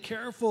 but be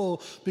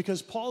careful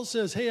because Paul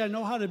says, hey, I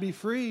know how to be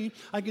free.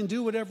 I can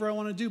do whatever I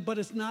want to do, but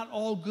it's not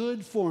all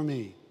good for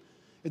me.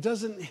 It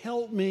doesn't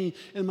help me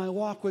in my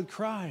walk with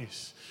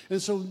Christ.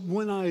 And so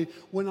when I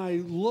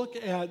look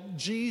at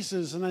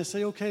Jesus and I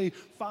say, okay,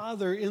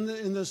 Father, in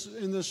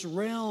this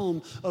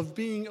realm of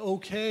being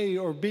okay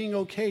or being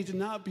okay to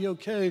not be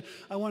okay,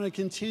 I want to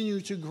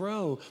continue to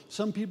grow.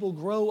 Some people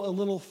grow a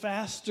little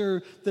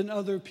faster than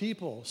other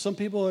people. Some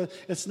people,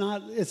 it's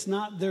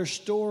not their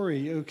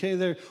story,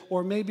 okay?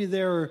 Or maybe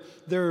they're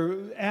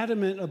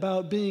adamant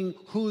about being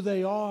who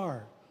they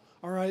are.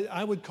 All right,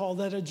 I would call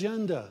that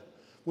agenda.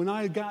 When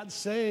I got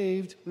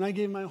saved, when I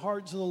gave my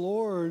heart to the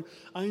Lord,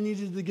 I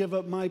needed to give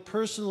up my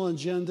personal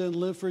agenda and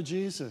live for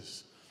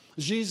Jesus.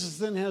 Jesus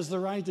then has the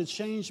right to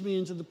change me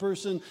into the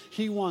person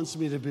he wants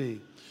me to be.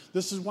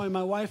 This is why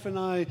my wife and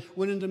I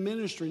went into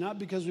ministry, not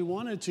because we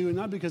wanted to and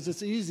not because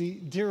it's easy.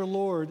 Dear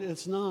Lord,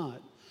 it's not.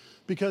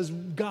 Because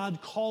God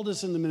called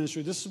us into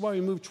ministry. This is why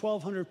we moved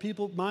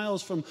 1,200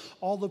 miles from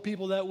all the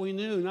people that we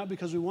knew, not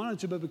because we wanted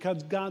to, but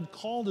because God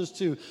called us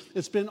to.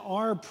 It's been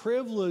our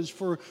privilege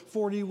for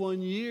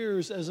 41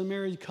 years as a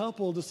married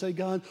couple to say,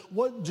 God,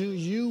 what do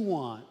you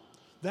want?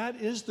 That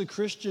is the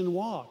Christian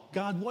walk.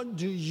 God, what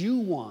do you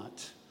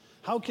want?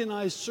 How can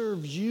I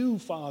serve you,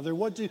 Father?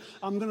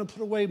 I'm going to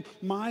put away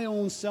my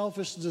own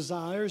selfish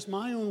desires,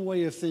 my own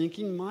way of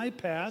thinking, my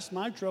past,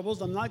 my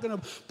troubles. I'm not going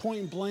to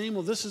point blame.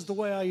 Well, this is the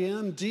way I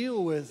am.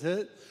 Deal with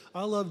it.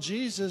 I love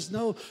Jesus.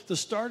 No, the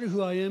start of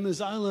who I am is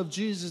I love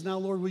Jesus. Now,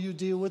 Lord, will you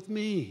deal with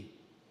me?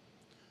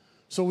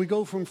 So we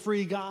go from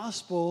free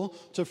gospel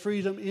to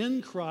freedom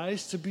in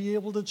Christ to be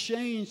able to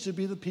change, to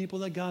be the people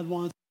that God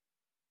wants.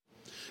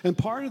 And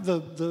part of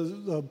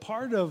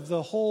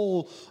the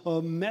whole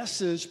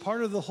message,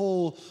 part of the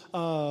whole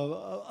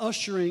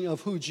ushering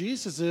of who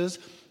Jesus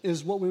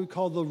is what we would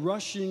call the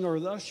rushing or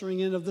the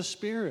ushering in of the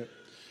Spirit.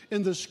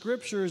 In the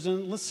Scriptures,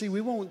 and let's see,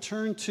 we won't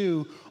turn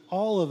to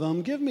all of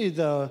them. Give me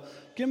the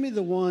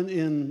one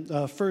in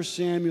 1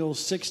 Samuel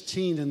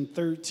 16 and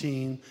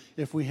 13,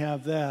 if we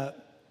have that.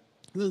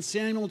 Then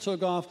Samuel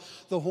took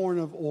off the horn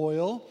of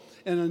oil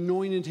and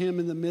anointed him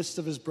in the midst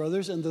of his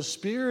brothers. And the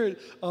Spirit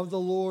of the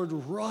Lord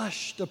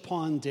rushed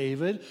upon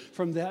David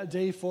from that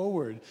day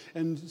forward.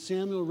 And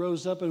Samuel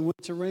rose up and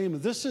went to Ramah.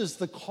 This is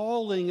the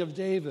calling of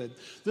David.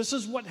 This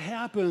is what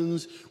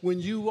happens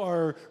when you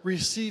are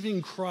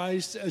receiving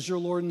Christ as your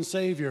Lord and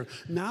Savior.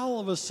 Now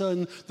all of a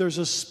sudden, there's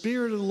a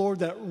Spirit of the Lord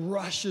that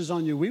rushes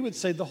on you. We would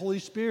say the Holy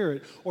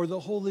Spirit or the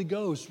Holy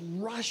Ghost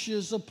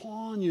rushes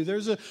upon you.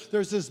 There's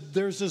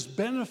this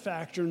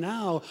benefactor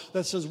now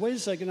that says, wait a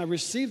second, I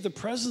received the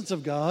presence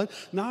of God.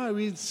 Now I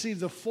receive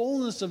the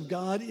fullness of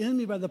God in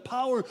me by the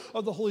power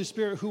of the Holy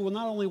Spirit, who will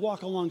not only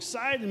walk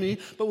alongside of me,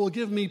 but will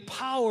give me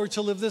power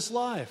to live this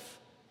life.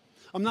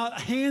 I'm not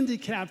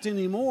handicapped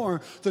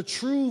anymore. The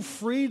true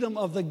freedom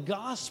of the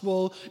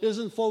gospel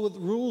isn't full with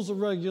rules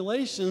and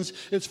regulations.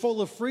 It's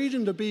full of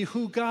freedom to be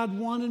who God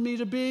wanted me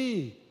to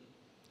be.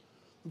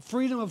 The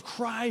freedom of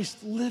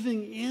Christ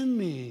living in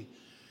me.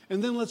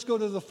 And then let's go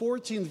to the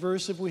 14th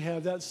verse if we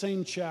have that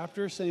same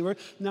chapter, same word.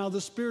 Now the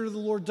Spirit of the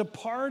Lord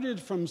departed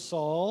from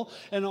Saul,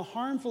 and a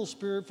harmful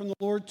spirit from the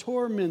Lord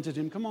tormented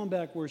him. Come on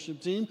back,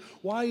 worship team.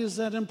 Why is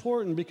that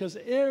important? Because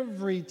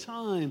every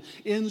time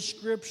in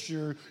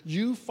Scripture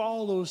you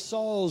follow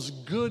Saul's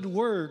good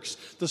works,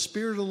 the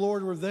Spirit of the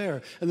Lord were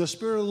there. And the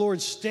Spirit of the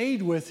Lord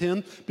stayed with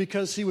him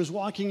because he was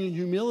walking in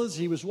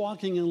humility, he was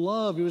walking in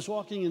love, he was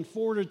walking in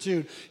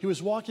fortitude, he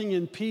was walking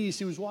in peace,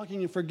 he was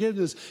walking in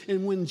forgiveness.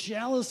 And when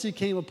jealousy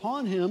came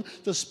upon him,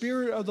 the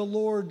Spirit of the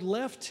Lord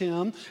left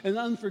him, and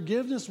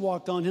unforgiveness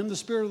walked on him. The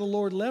Spirit of the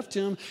Lord left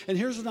him. And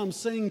here's what I'm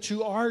saying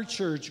to our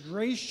church,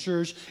 Grace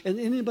Church, and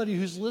anybody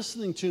who's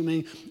listening to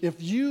me.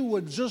 If you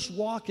would just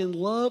walk in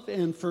love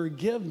and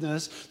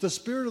forgiveness, the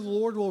Spirit of the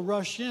Lord will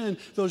rush in.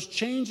 Those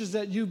changes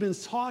that you've been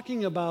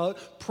talking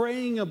about,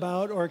 praying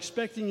about, or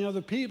expecting in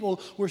other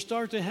people will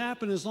start to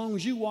happen as long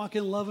as you walk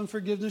in love and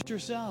forgiveness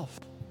yourself.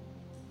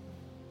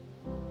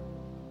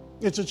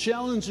 It's a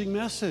challenging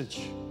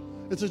message.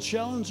 It's a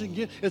challenging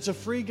gift. It's a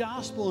free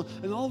gospel.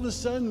 And all of a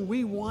sudden,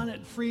 we want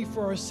it free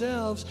for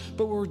ourselves,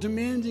 but we're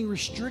demanding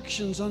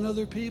restrictions on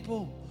other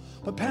people.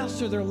 But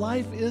Pastor, their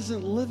life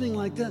isn't living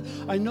like that.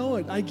 I know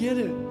it. I get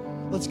it.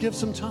 Let's give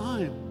some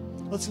time.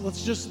 Let's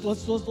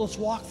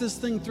walk this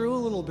thing through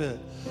a little bit.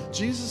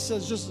 Jesus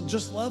says,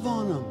 just love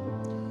on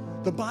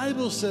them. The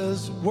Bible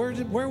says,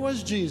 where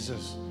was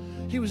Jesus?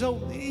 He was out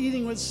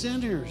eating with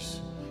sinners.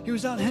 He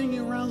was out hanging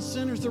around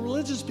sinners. The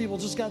religious people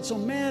just got so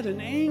mad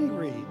and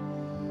angry.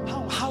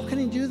 How can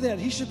he do that?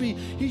 He should be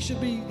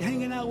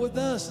hanging out with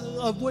us,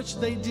 of which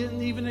they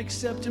didn't even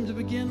accept him to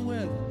begin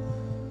with.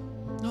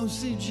 No,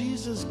 see,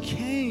 Jesus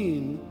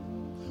came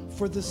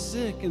for the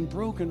sick and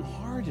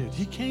brokenhearted.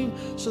 He came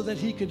so that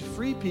he could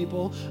free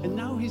people, and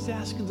now he's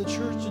asking the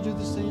church to do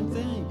the same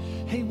thing.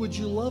 Hey, would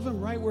you love them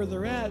right where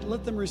they're at?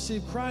 Let them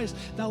receive Christ.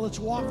 Now let's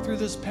walk through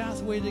this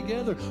pathway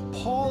together.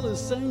 Paul is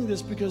saying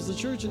this because the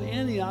church in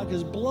Antioch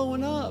is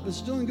blowing up.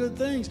 It's doing good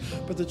things,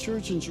 but the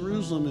church in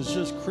Jerusalem is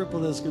just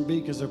crippled as can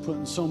be because they're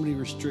putting so many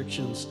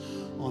restrictions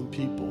on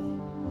people.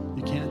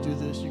 You can't do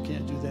this, you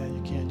can't do that,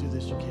 you can't do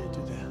this, you can't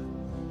do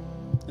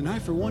that. And I,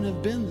 for one,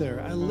 have been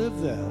there. I live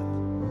that.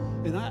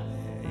 And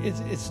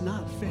it's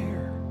not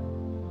fair.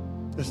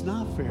 It's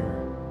not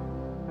fair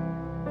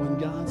when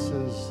God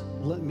says,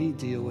 let me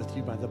deal with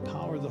you by the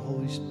power of the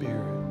Holy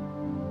Spirit.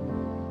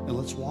 And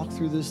let's walk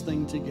through this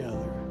thing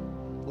together.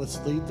 Let's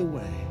lead the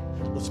way.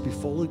 Let's be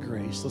full of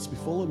grace. Let's be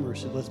full of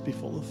mercy. Let's be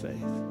full of faith.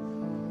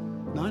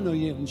 Now, I know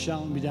you haven't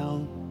shouted me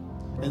down.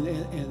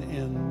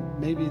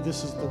 And maybe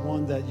this is the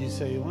one that you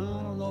say, well,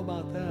 I don't know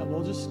about that.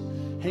 Well, just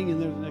hang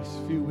in there the next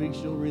few weeks.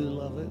 You'll really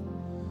love it.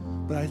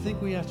 But I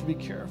think we have to be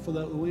careful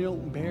that we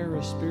don't bear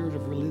a spirit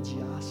of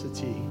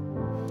religiosity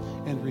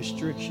and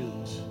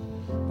restrictions,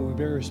 but we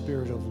bear a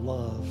spirit of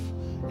love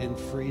and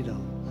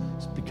freedom.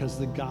 It's because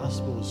the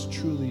gospel is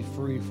truly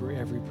free for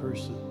every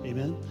person.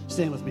 Amen?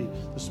 Stand with me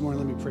this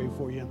morning. Let me pray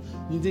for you.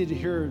 You need to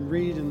hear and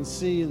read and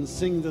see and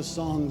sing this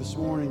song this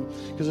morning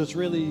because it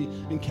really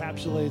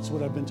encapsulates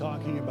what I've been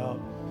talking about.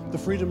 The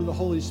freedom of the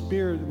Holy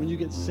Spirit, when you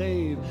get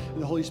saved and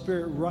the Holy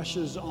Spirit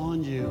rushes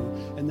on you,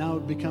 and now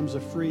it becomes a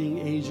freeing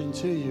agent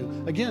to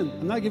you. Again,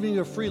 I'm not giving you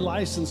a free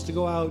license to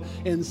go out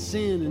and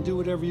sin and do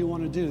whatever you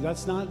want to do.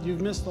 That's not, you've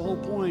missed the whole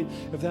point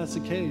if that's the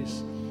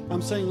case.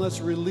 I'm saying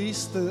let's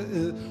release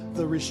the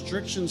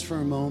restrictions for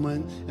a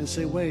moment and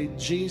say, wait,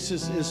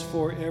 Jesus is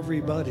for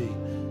everybody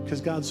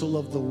because God so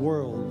loved the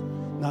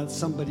world, not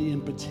somebody in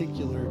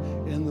particular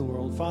in the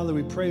world. Father,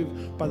 we pray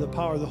by the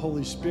power of the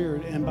Holy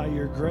Spirit and by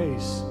your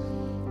grace,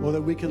 Lord,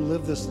 that we can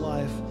live this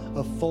life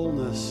of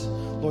fullness.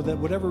 Lord, that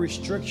whatever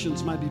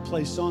restrictions might be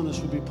placed on us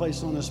would be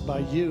placed on us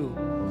by you,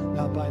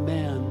 not by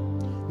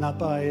man, not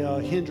by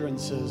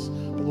hindrances.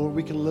 But Lord,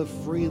 we can live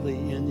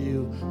freely in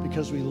you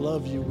because we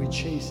love you. We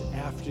chase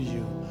after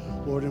you,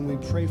 Lord, and we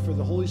pray for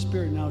the Holy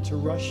Spirit now to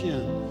rush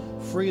in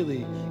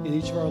freely in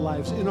each of our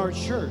lives, in our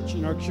church,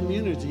 in our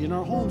community, in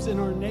our homes, in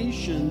our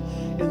nation,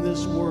 in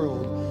this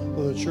world.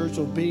 Lord, the church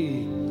will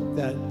be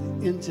that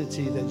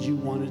entity that you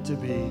want it to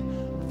be.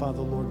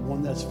 Father, Lord,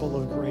 one that's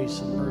full of grace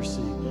and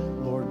mercy.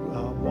 Lord,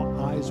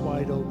 eyes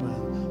wide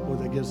open. Lord,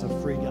 that gives a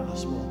free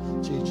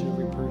gospel to each and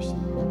every person.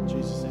 In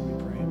Jesus' name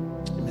we pray.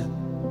 Amen.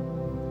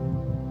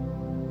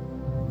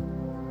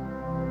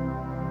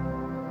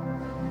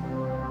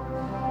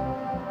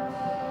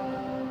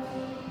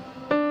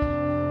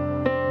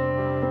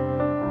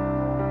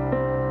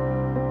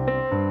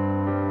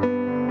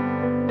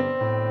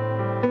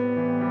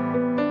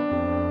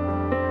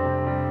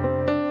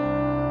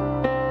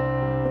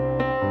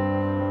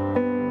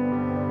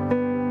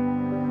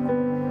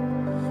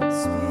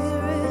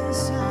 Spirit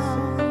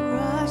sound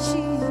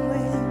rushing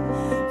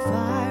wind,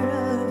 fire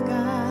of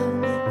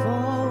God.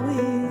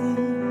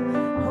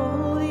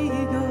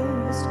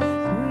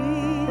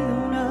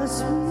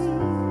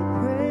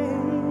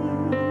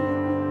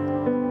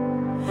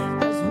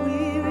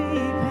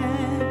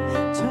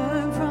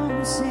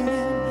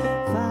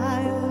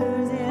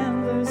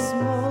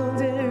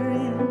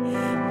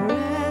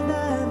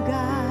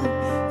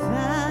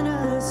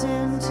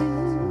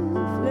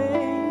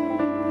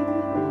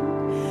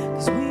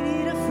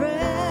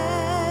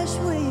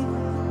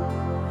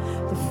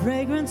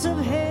 fragrance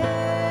of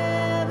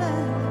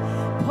heaven,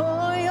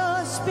 pour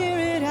your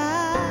spirit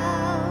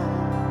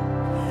out,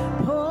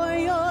 pour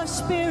your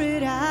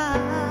spirit out.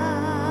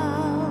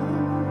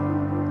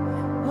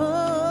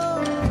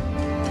 Oh.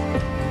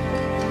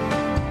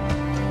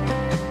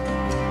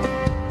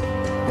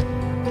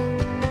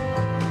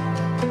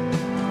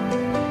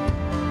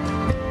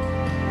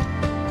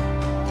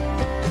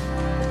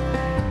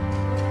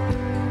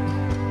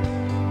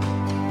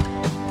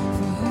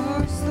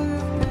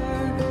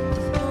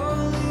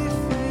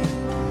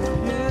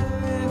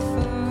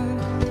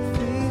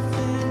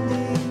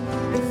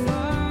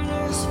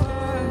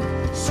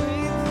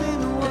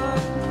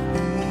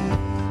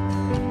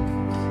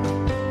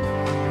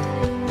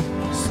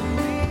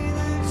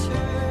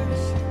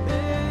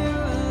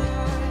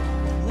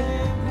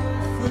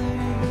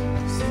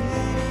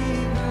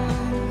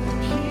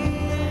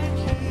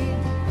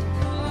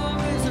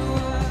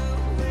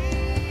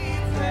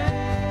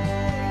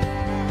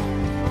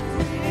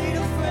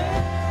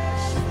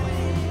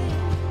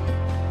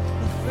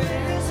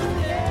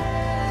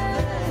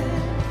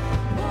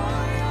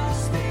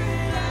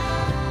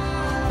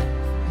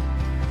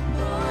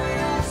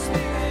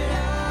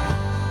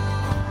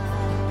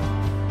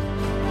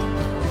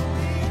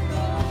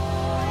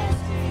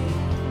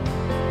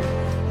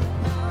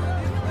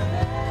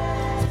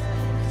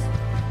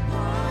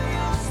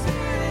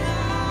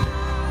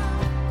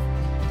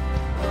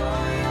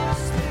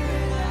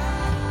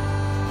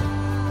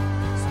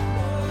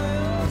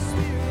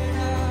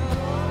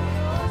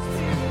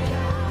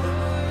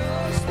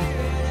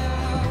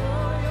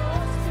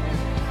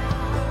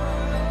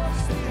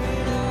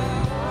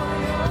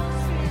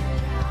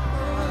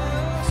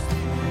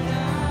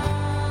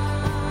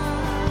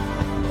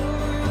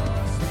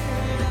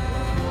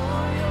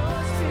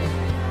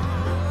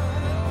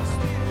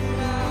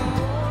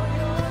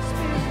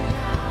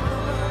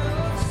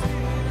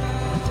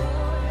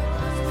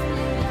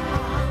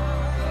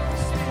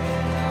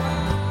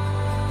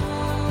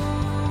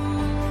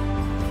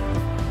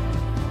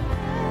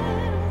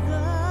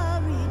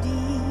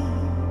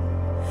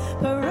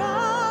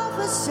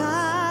 Prophesy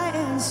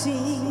and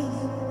sing.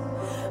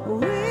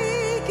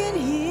 We can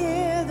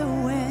hear the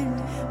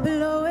wind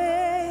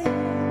blowing,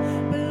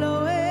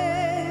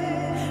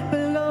 blowing,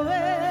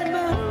 blowing.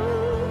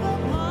 Move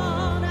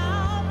upon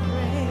our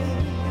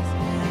praise.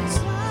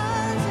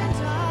 Sons and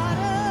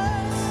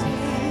daughters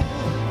sing.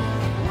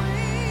 We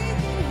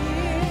can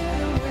hear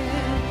the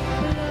wind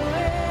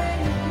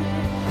blowing,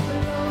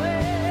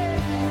 blowing.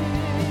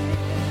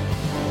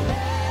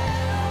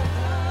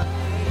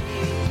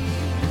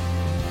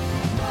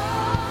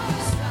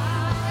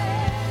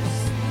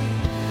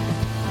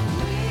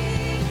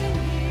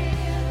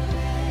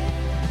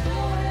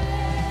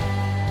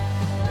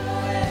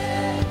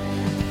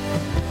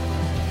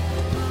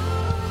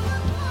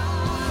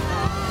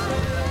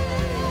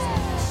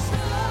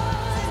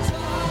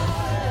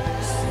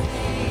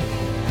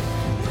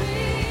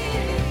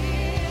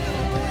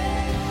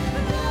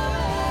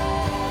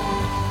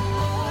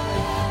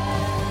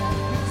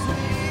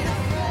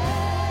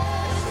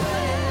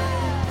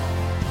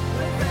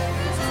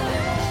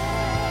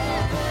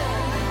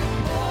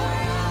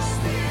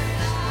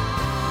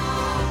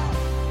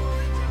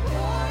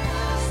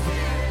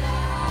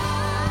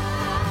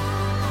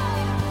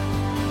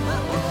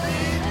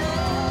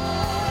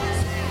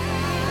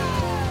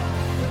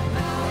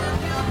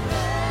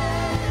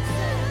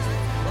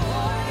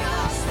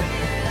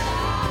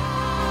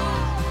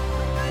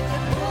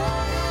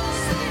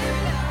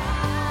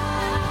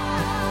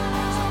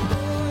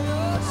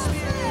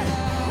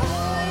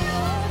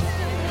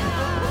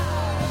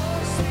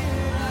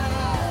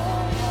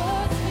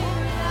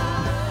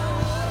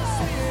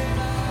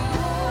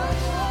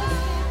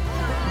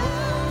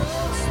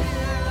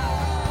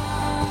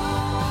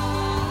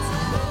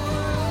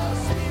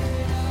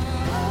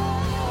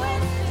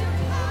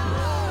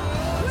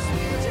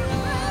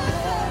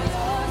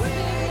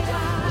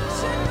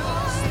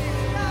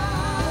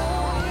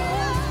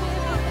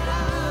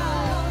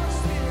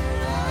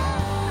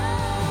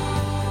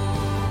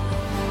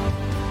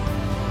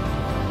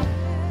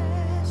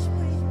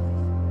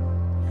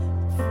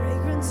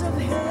 Fragrance of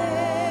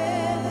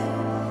heaven,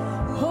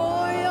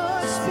 pour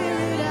your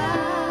spirit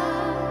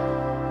out,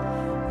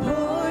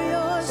 pour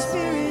your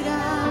spirit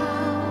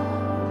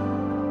out.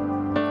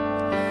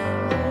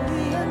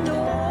 Holy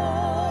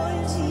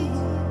anointing,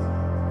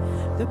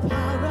 the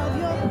power of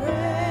your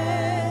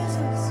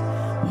presence,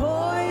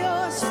 pour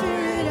your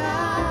spirit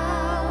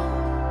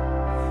out,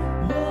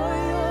 pour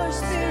your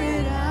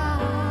spirit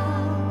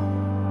out,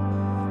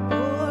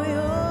 pour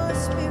your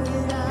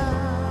spirit out.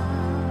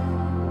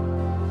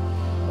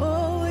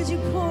 Oh, would you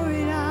pour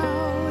it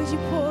out? Would you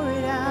pour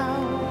it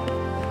out?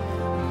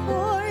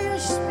 Pour your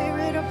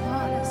spirit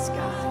upon us,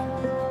 God.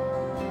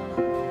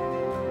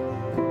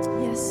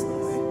 Yes,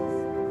 Lord.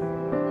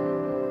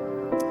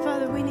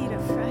 Father, we need a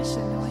fresh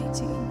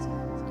anointing.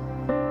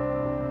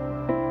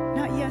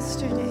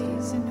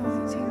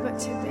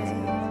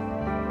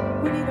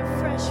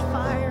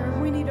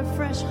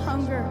 fresh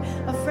hunger,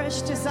 a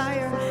fresh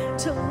desire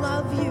to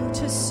love you,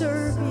 to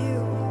serve you.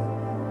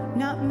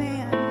 Not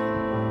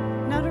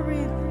man, not a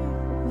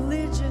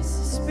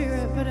religious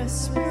spirit, but a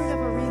spirit of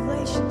a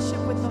relationship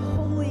with the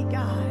holy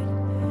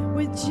God,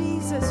 with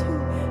Jesus who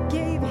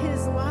gave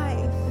his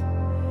life,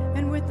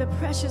 and with the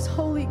precious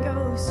Holy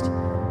Ghost,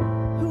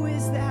 who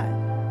is that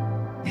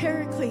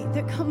Paraclete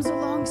that comes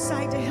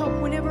alongside to help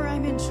whenever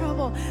I'm in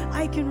trouble.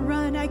 I can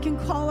run, I can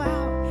call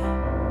out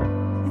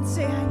and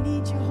say, I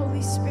need you,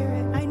 Holy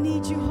Spirit. I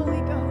need you, Holy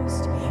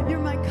Ghost. You're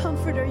my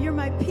comforter, you're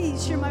my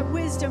peace, you're my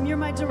wisdom, you're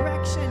my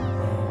direction.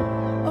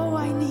 Oh,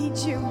 I need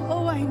you.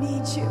 Oh, I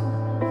need you.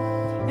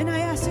 And I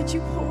ask that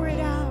you pour it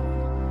out.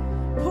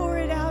 Pour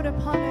it out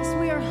upon us.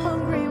 We are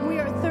hungry and we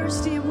are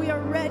thirsty and we are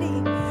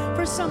ready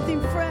for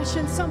something fresh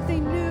and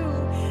something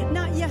new.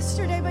 Not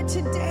yesterday, but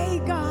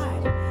today,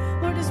 God.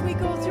 Lord, as we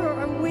go through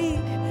our week,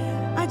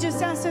 I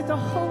just ask that the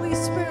Holy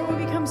Spirit will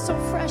become so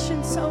fresh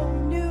and so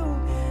new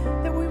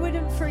that we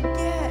wouldn't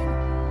forget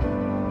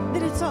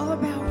that it's all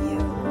about you.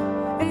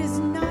 It is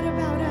not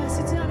about us.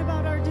 It's not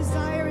about our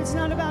desire. It's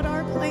not about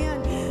our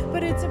plan,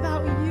 but it's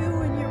about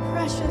you and your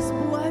precious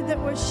blood that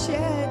was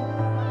shed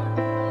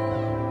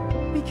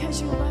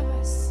because you love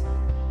us.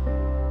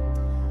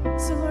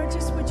 So, Lord,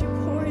 just would you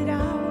pour it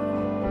out?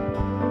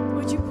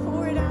 Would you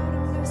pour it out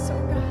on us, oh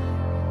God?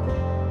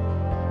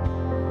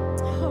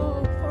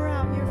 Oh, pour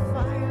out your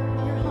fire,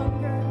 your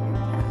hunger, your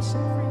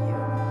passion for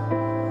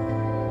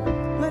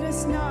you. Let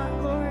us not,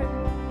 Lord,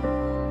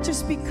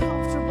 just be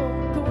comfortable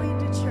going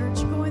to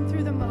church, going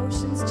through the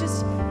motions,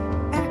 just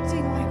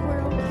acting like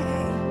we're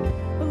okay.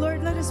 But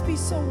Lord, let us be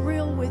so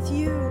real with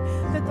you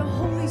that the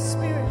Holy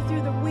Spirit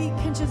through the week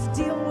can just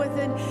deal with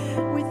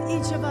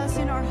each of us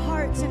in our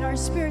hearts and our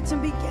spirits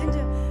and begin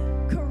to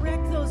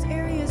correct those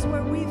areas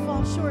where we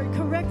fall short,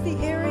 correct the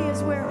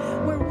areas where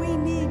we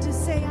need to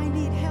say, I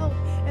need help,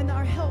 and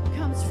our help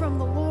comes from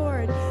the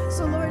Lord.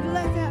 So Lord,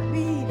 let that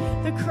be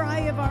the cry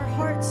of our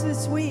hearts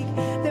this week,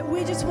 that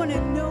we just want to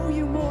know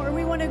you more.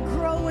 We want to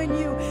grow in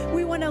you.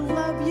 We want to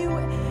love you,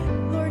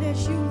 Lord,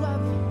 as you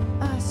love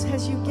us,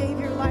 as you gave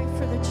your life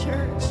for the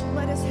church.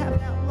 Let us have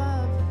that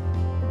love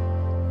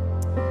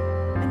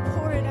and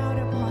pour it out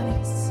upon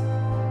us.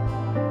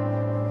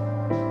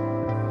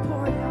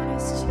 Pour it on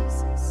us,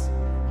 Jesus.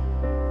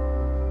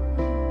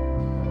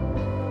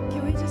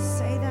 Can we just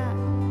say that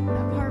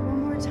part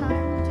one more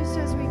time, just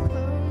as we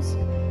close?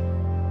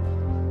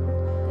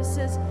 It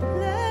says,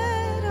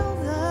 let all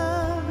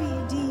the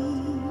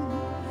redeemed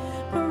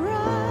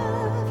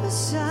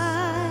prophesy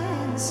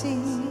and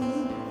sing.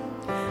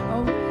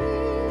 Oh, we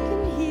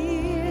can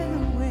hear the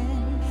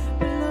wind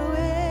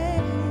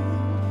blowing,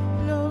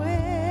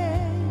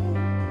 blowing.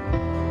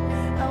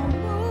 Oh,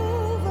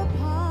 move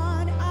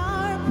upon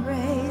our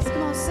praise.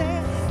 Come on, say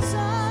it.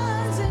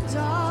 Sons and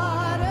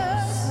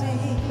daughters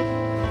sing.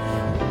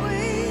 We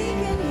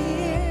can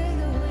hear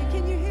the wind.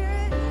 Can you hear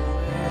it?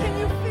 Can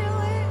you feel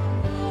it?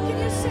 Can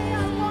you say, I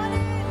want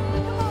it?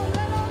 Come on,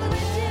 let all the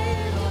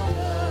redeemed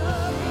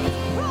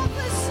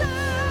prophesy.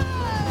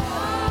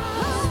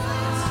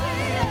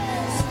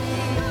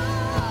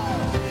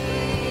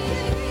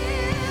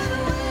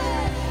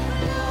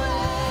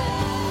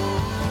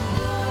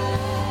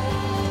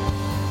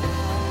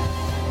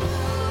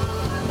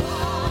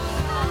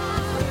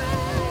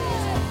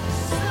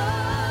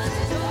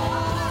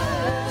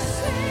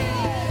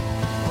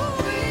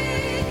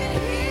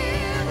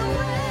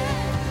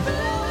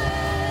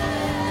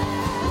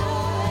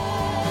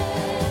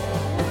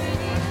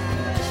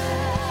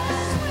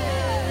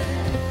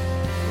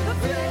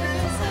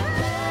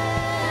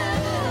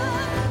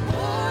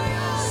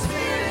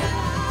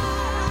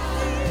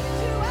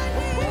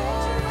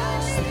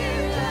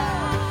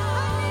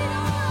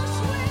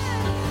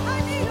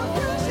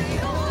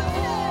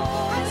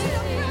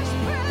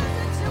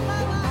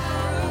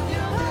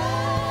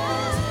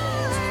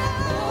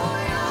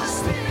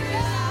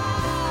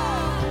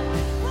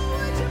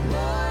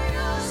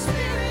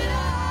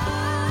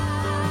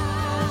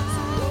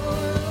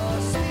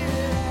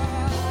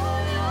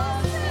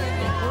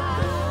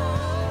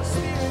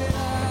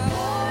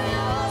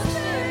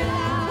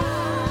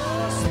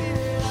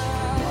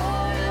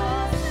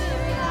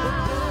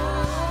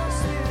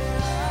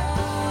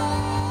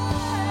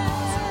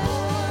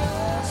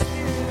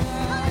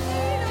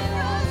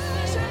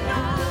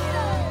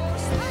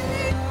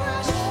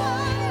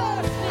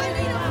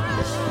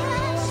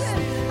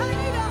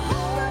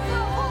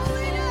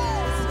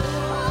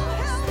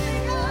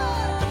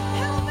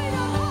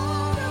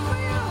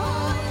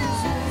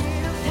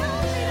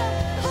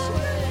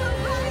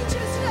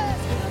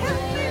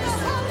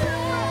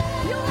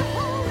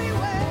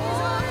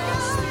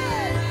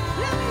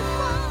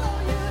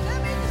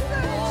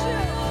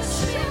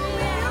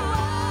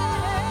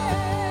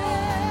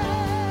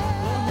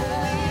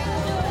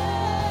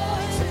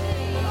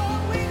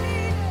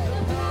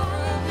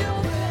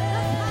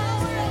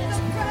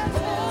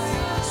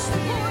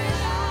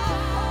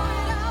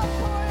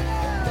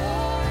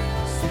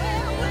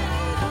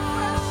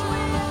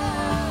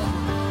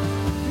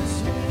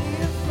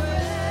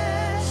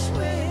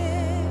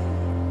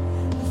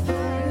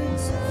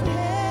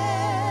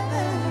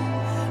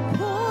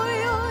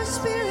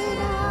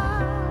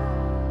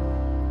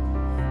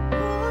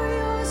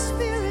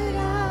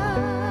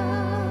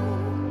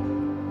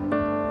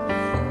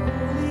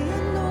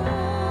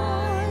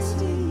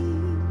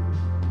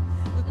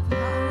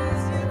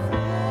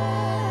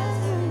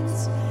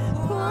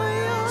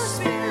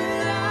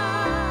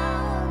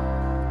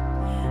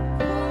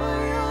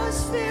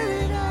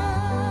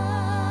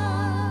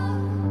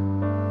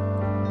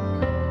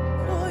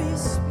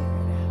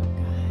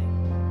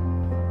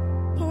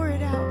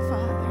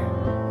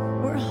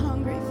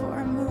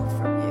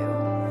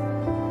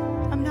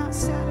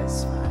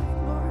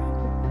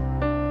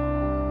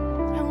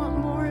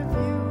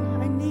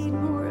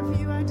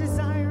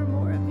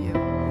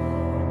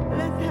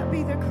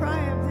 be the cry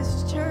of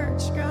this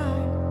church,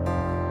 God.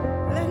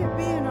 Let it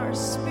be in our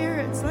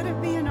spirits. Let it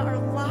be in our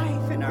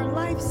life, in our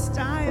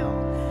lifestyle.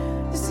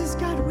 This is,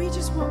 God, we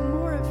just want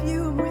more of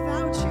you, and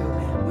without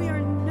you, we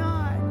are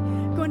not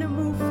going to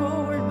move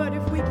forward. But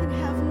if we can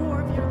have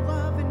more of your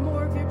love and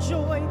more of your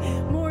joy,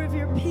 more of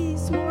your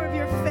peace, more of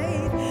your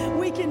faith,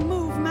 we can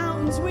move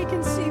mountains. We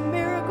can see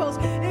miracles.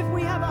 If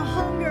we have a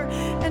hunger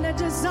and a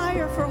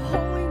desire for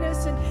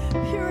holiness and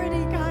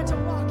purity, God, to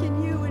walk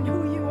in you and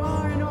who you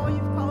are and all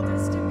you've called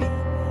us to be,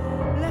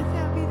 let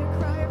that be the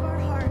cry of our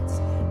hearts,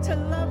 to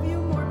love you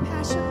more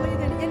passionately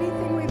than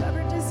anything we've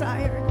ever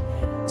desired,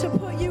 to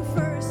put you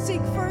first,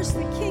 seek first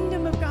the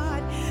kingdom of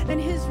God and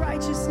his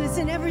righteousness,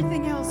 and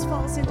everything else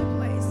falls into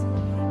place.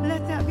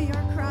 Let that be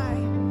our cry.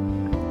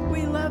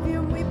 We love you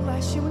and we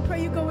bless you. We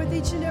pray you go with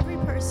each and every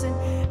person.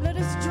 Let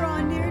us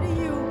draw near to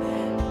you,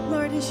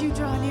 Lord, as you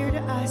draw near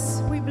to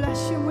us. We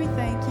bless you and we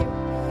thank you.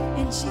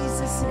 In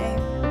Jesus' name,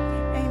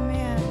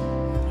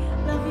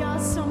 amen. Love y'all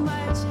so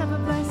much. Have a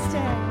blessed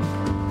day.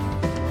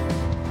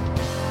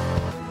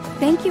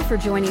 Thank you for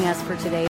joining us for today's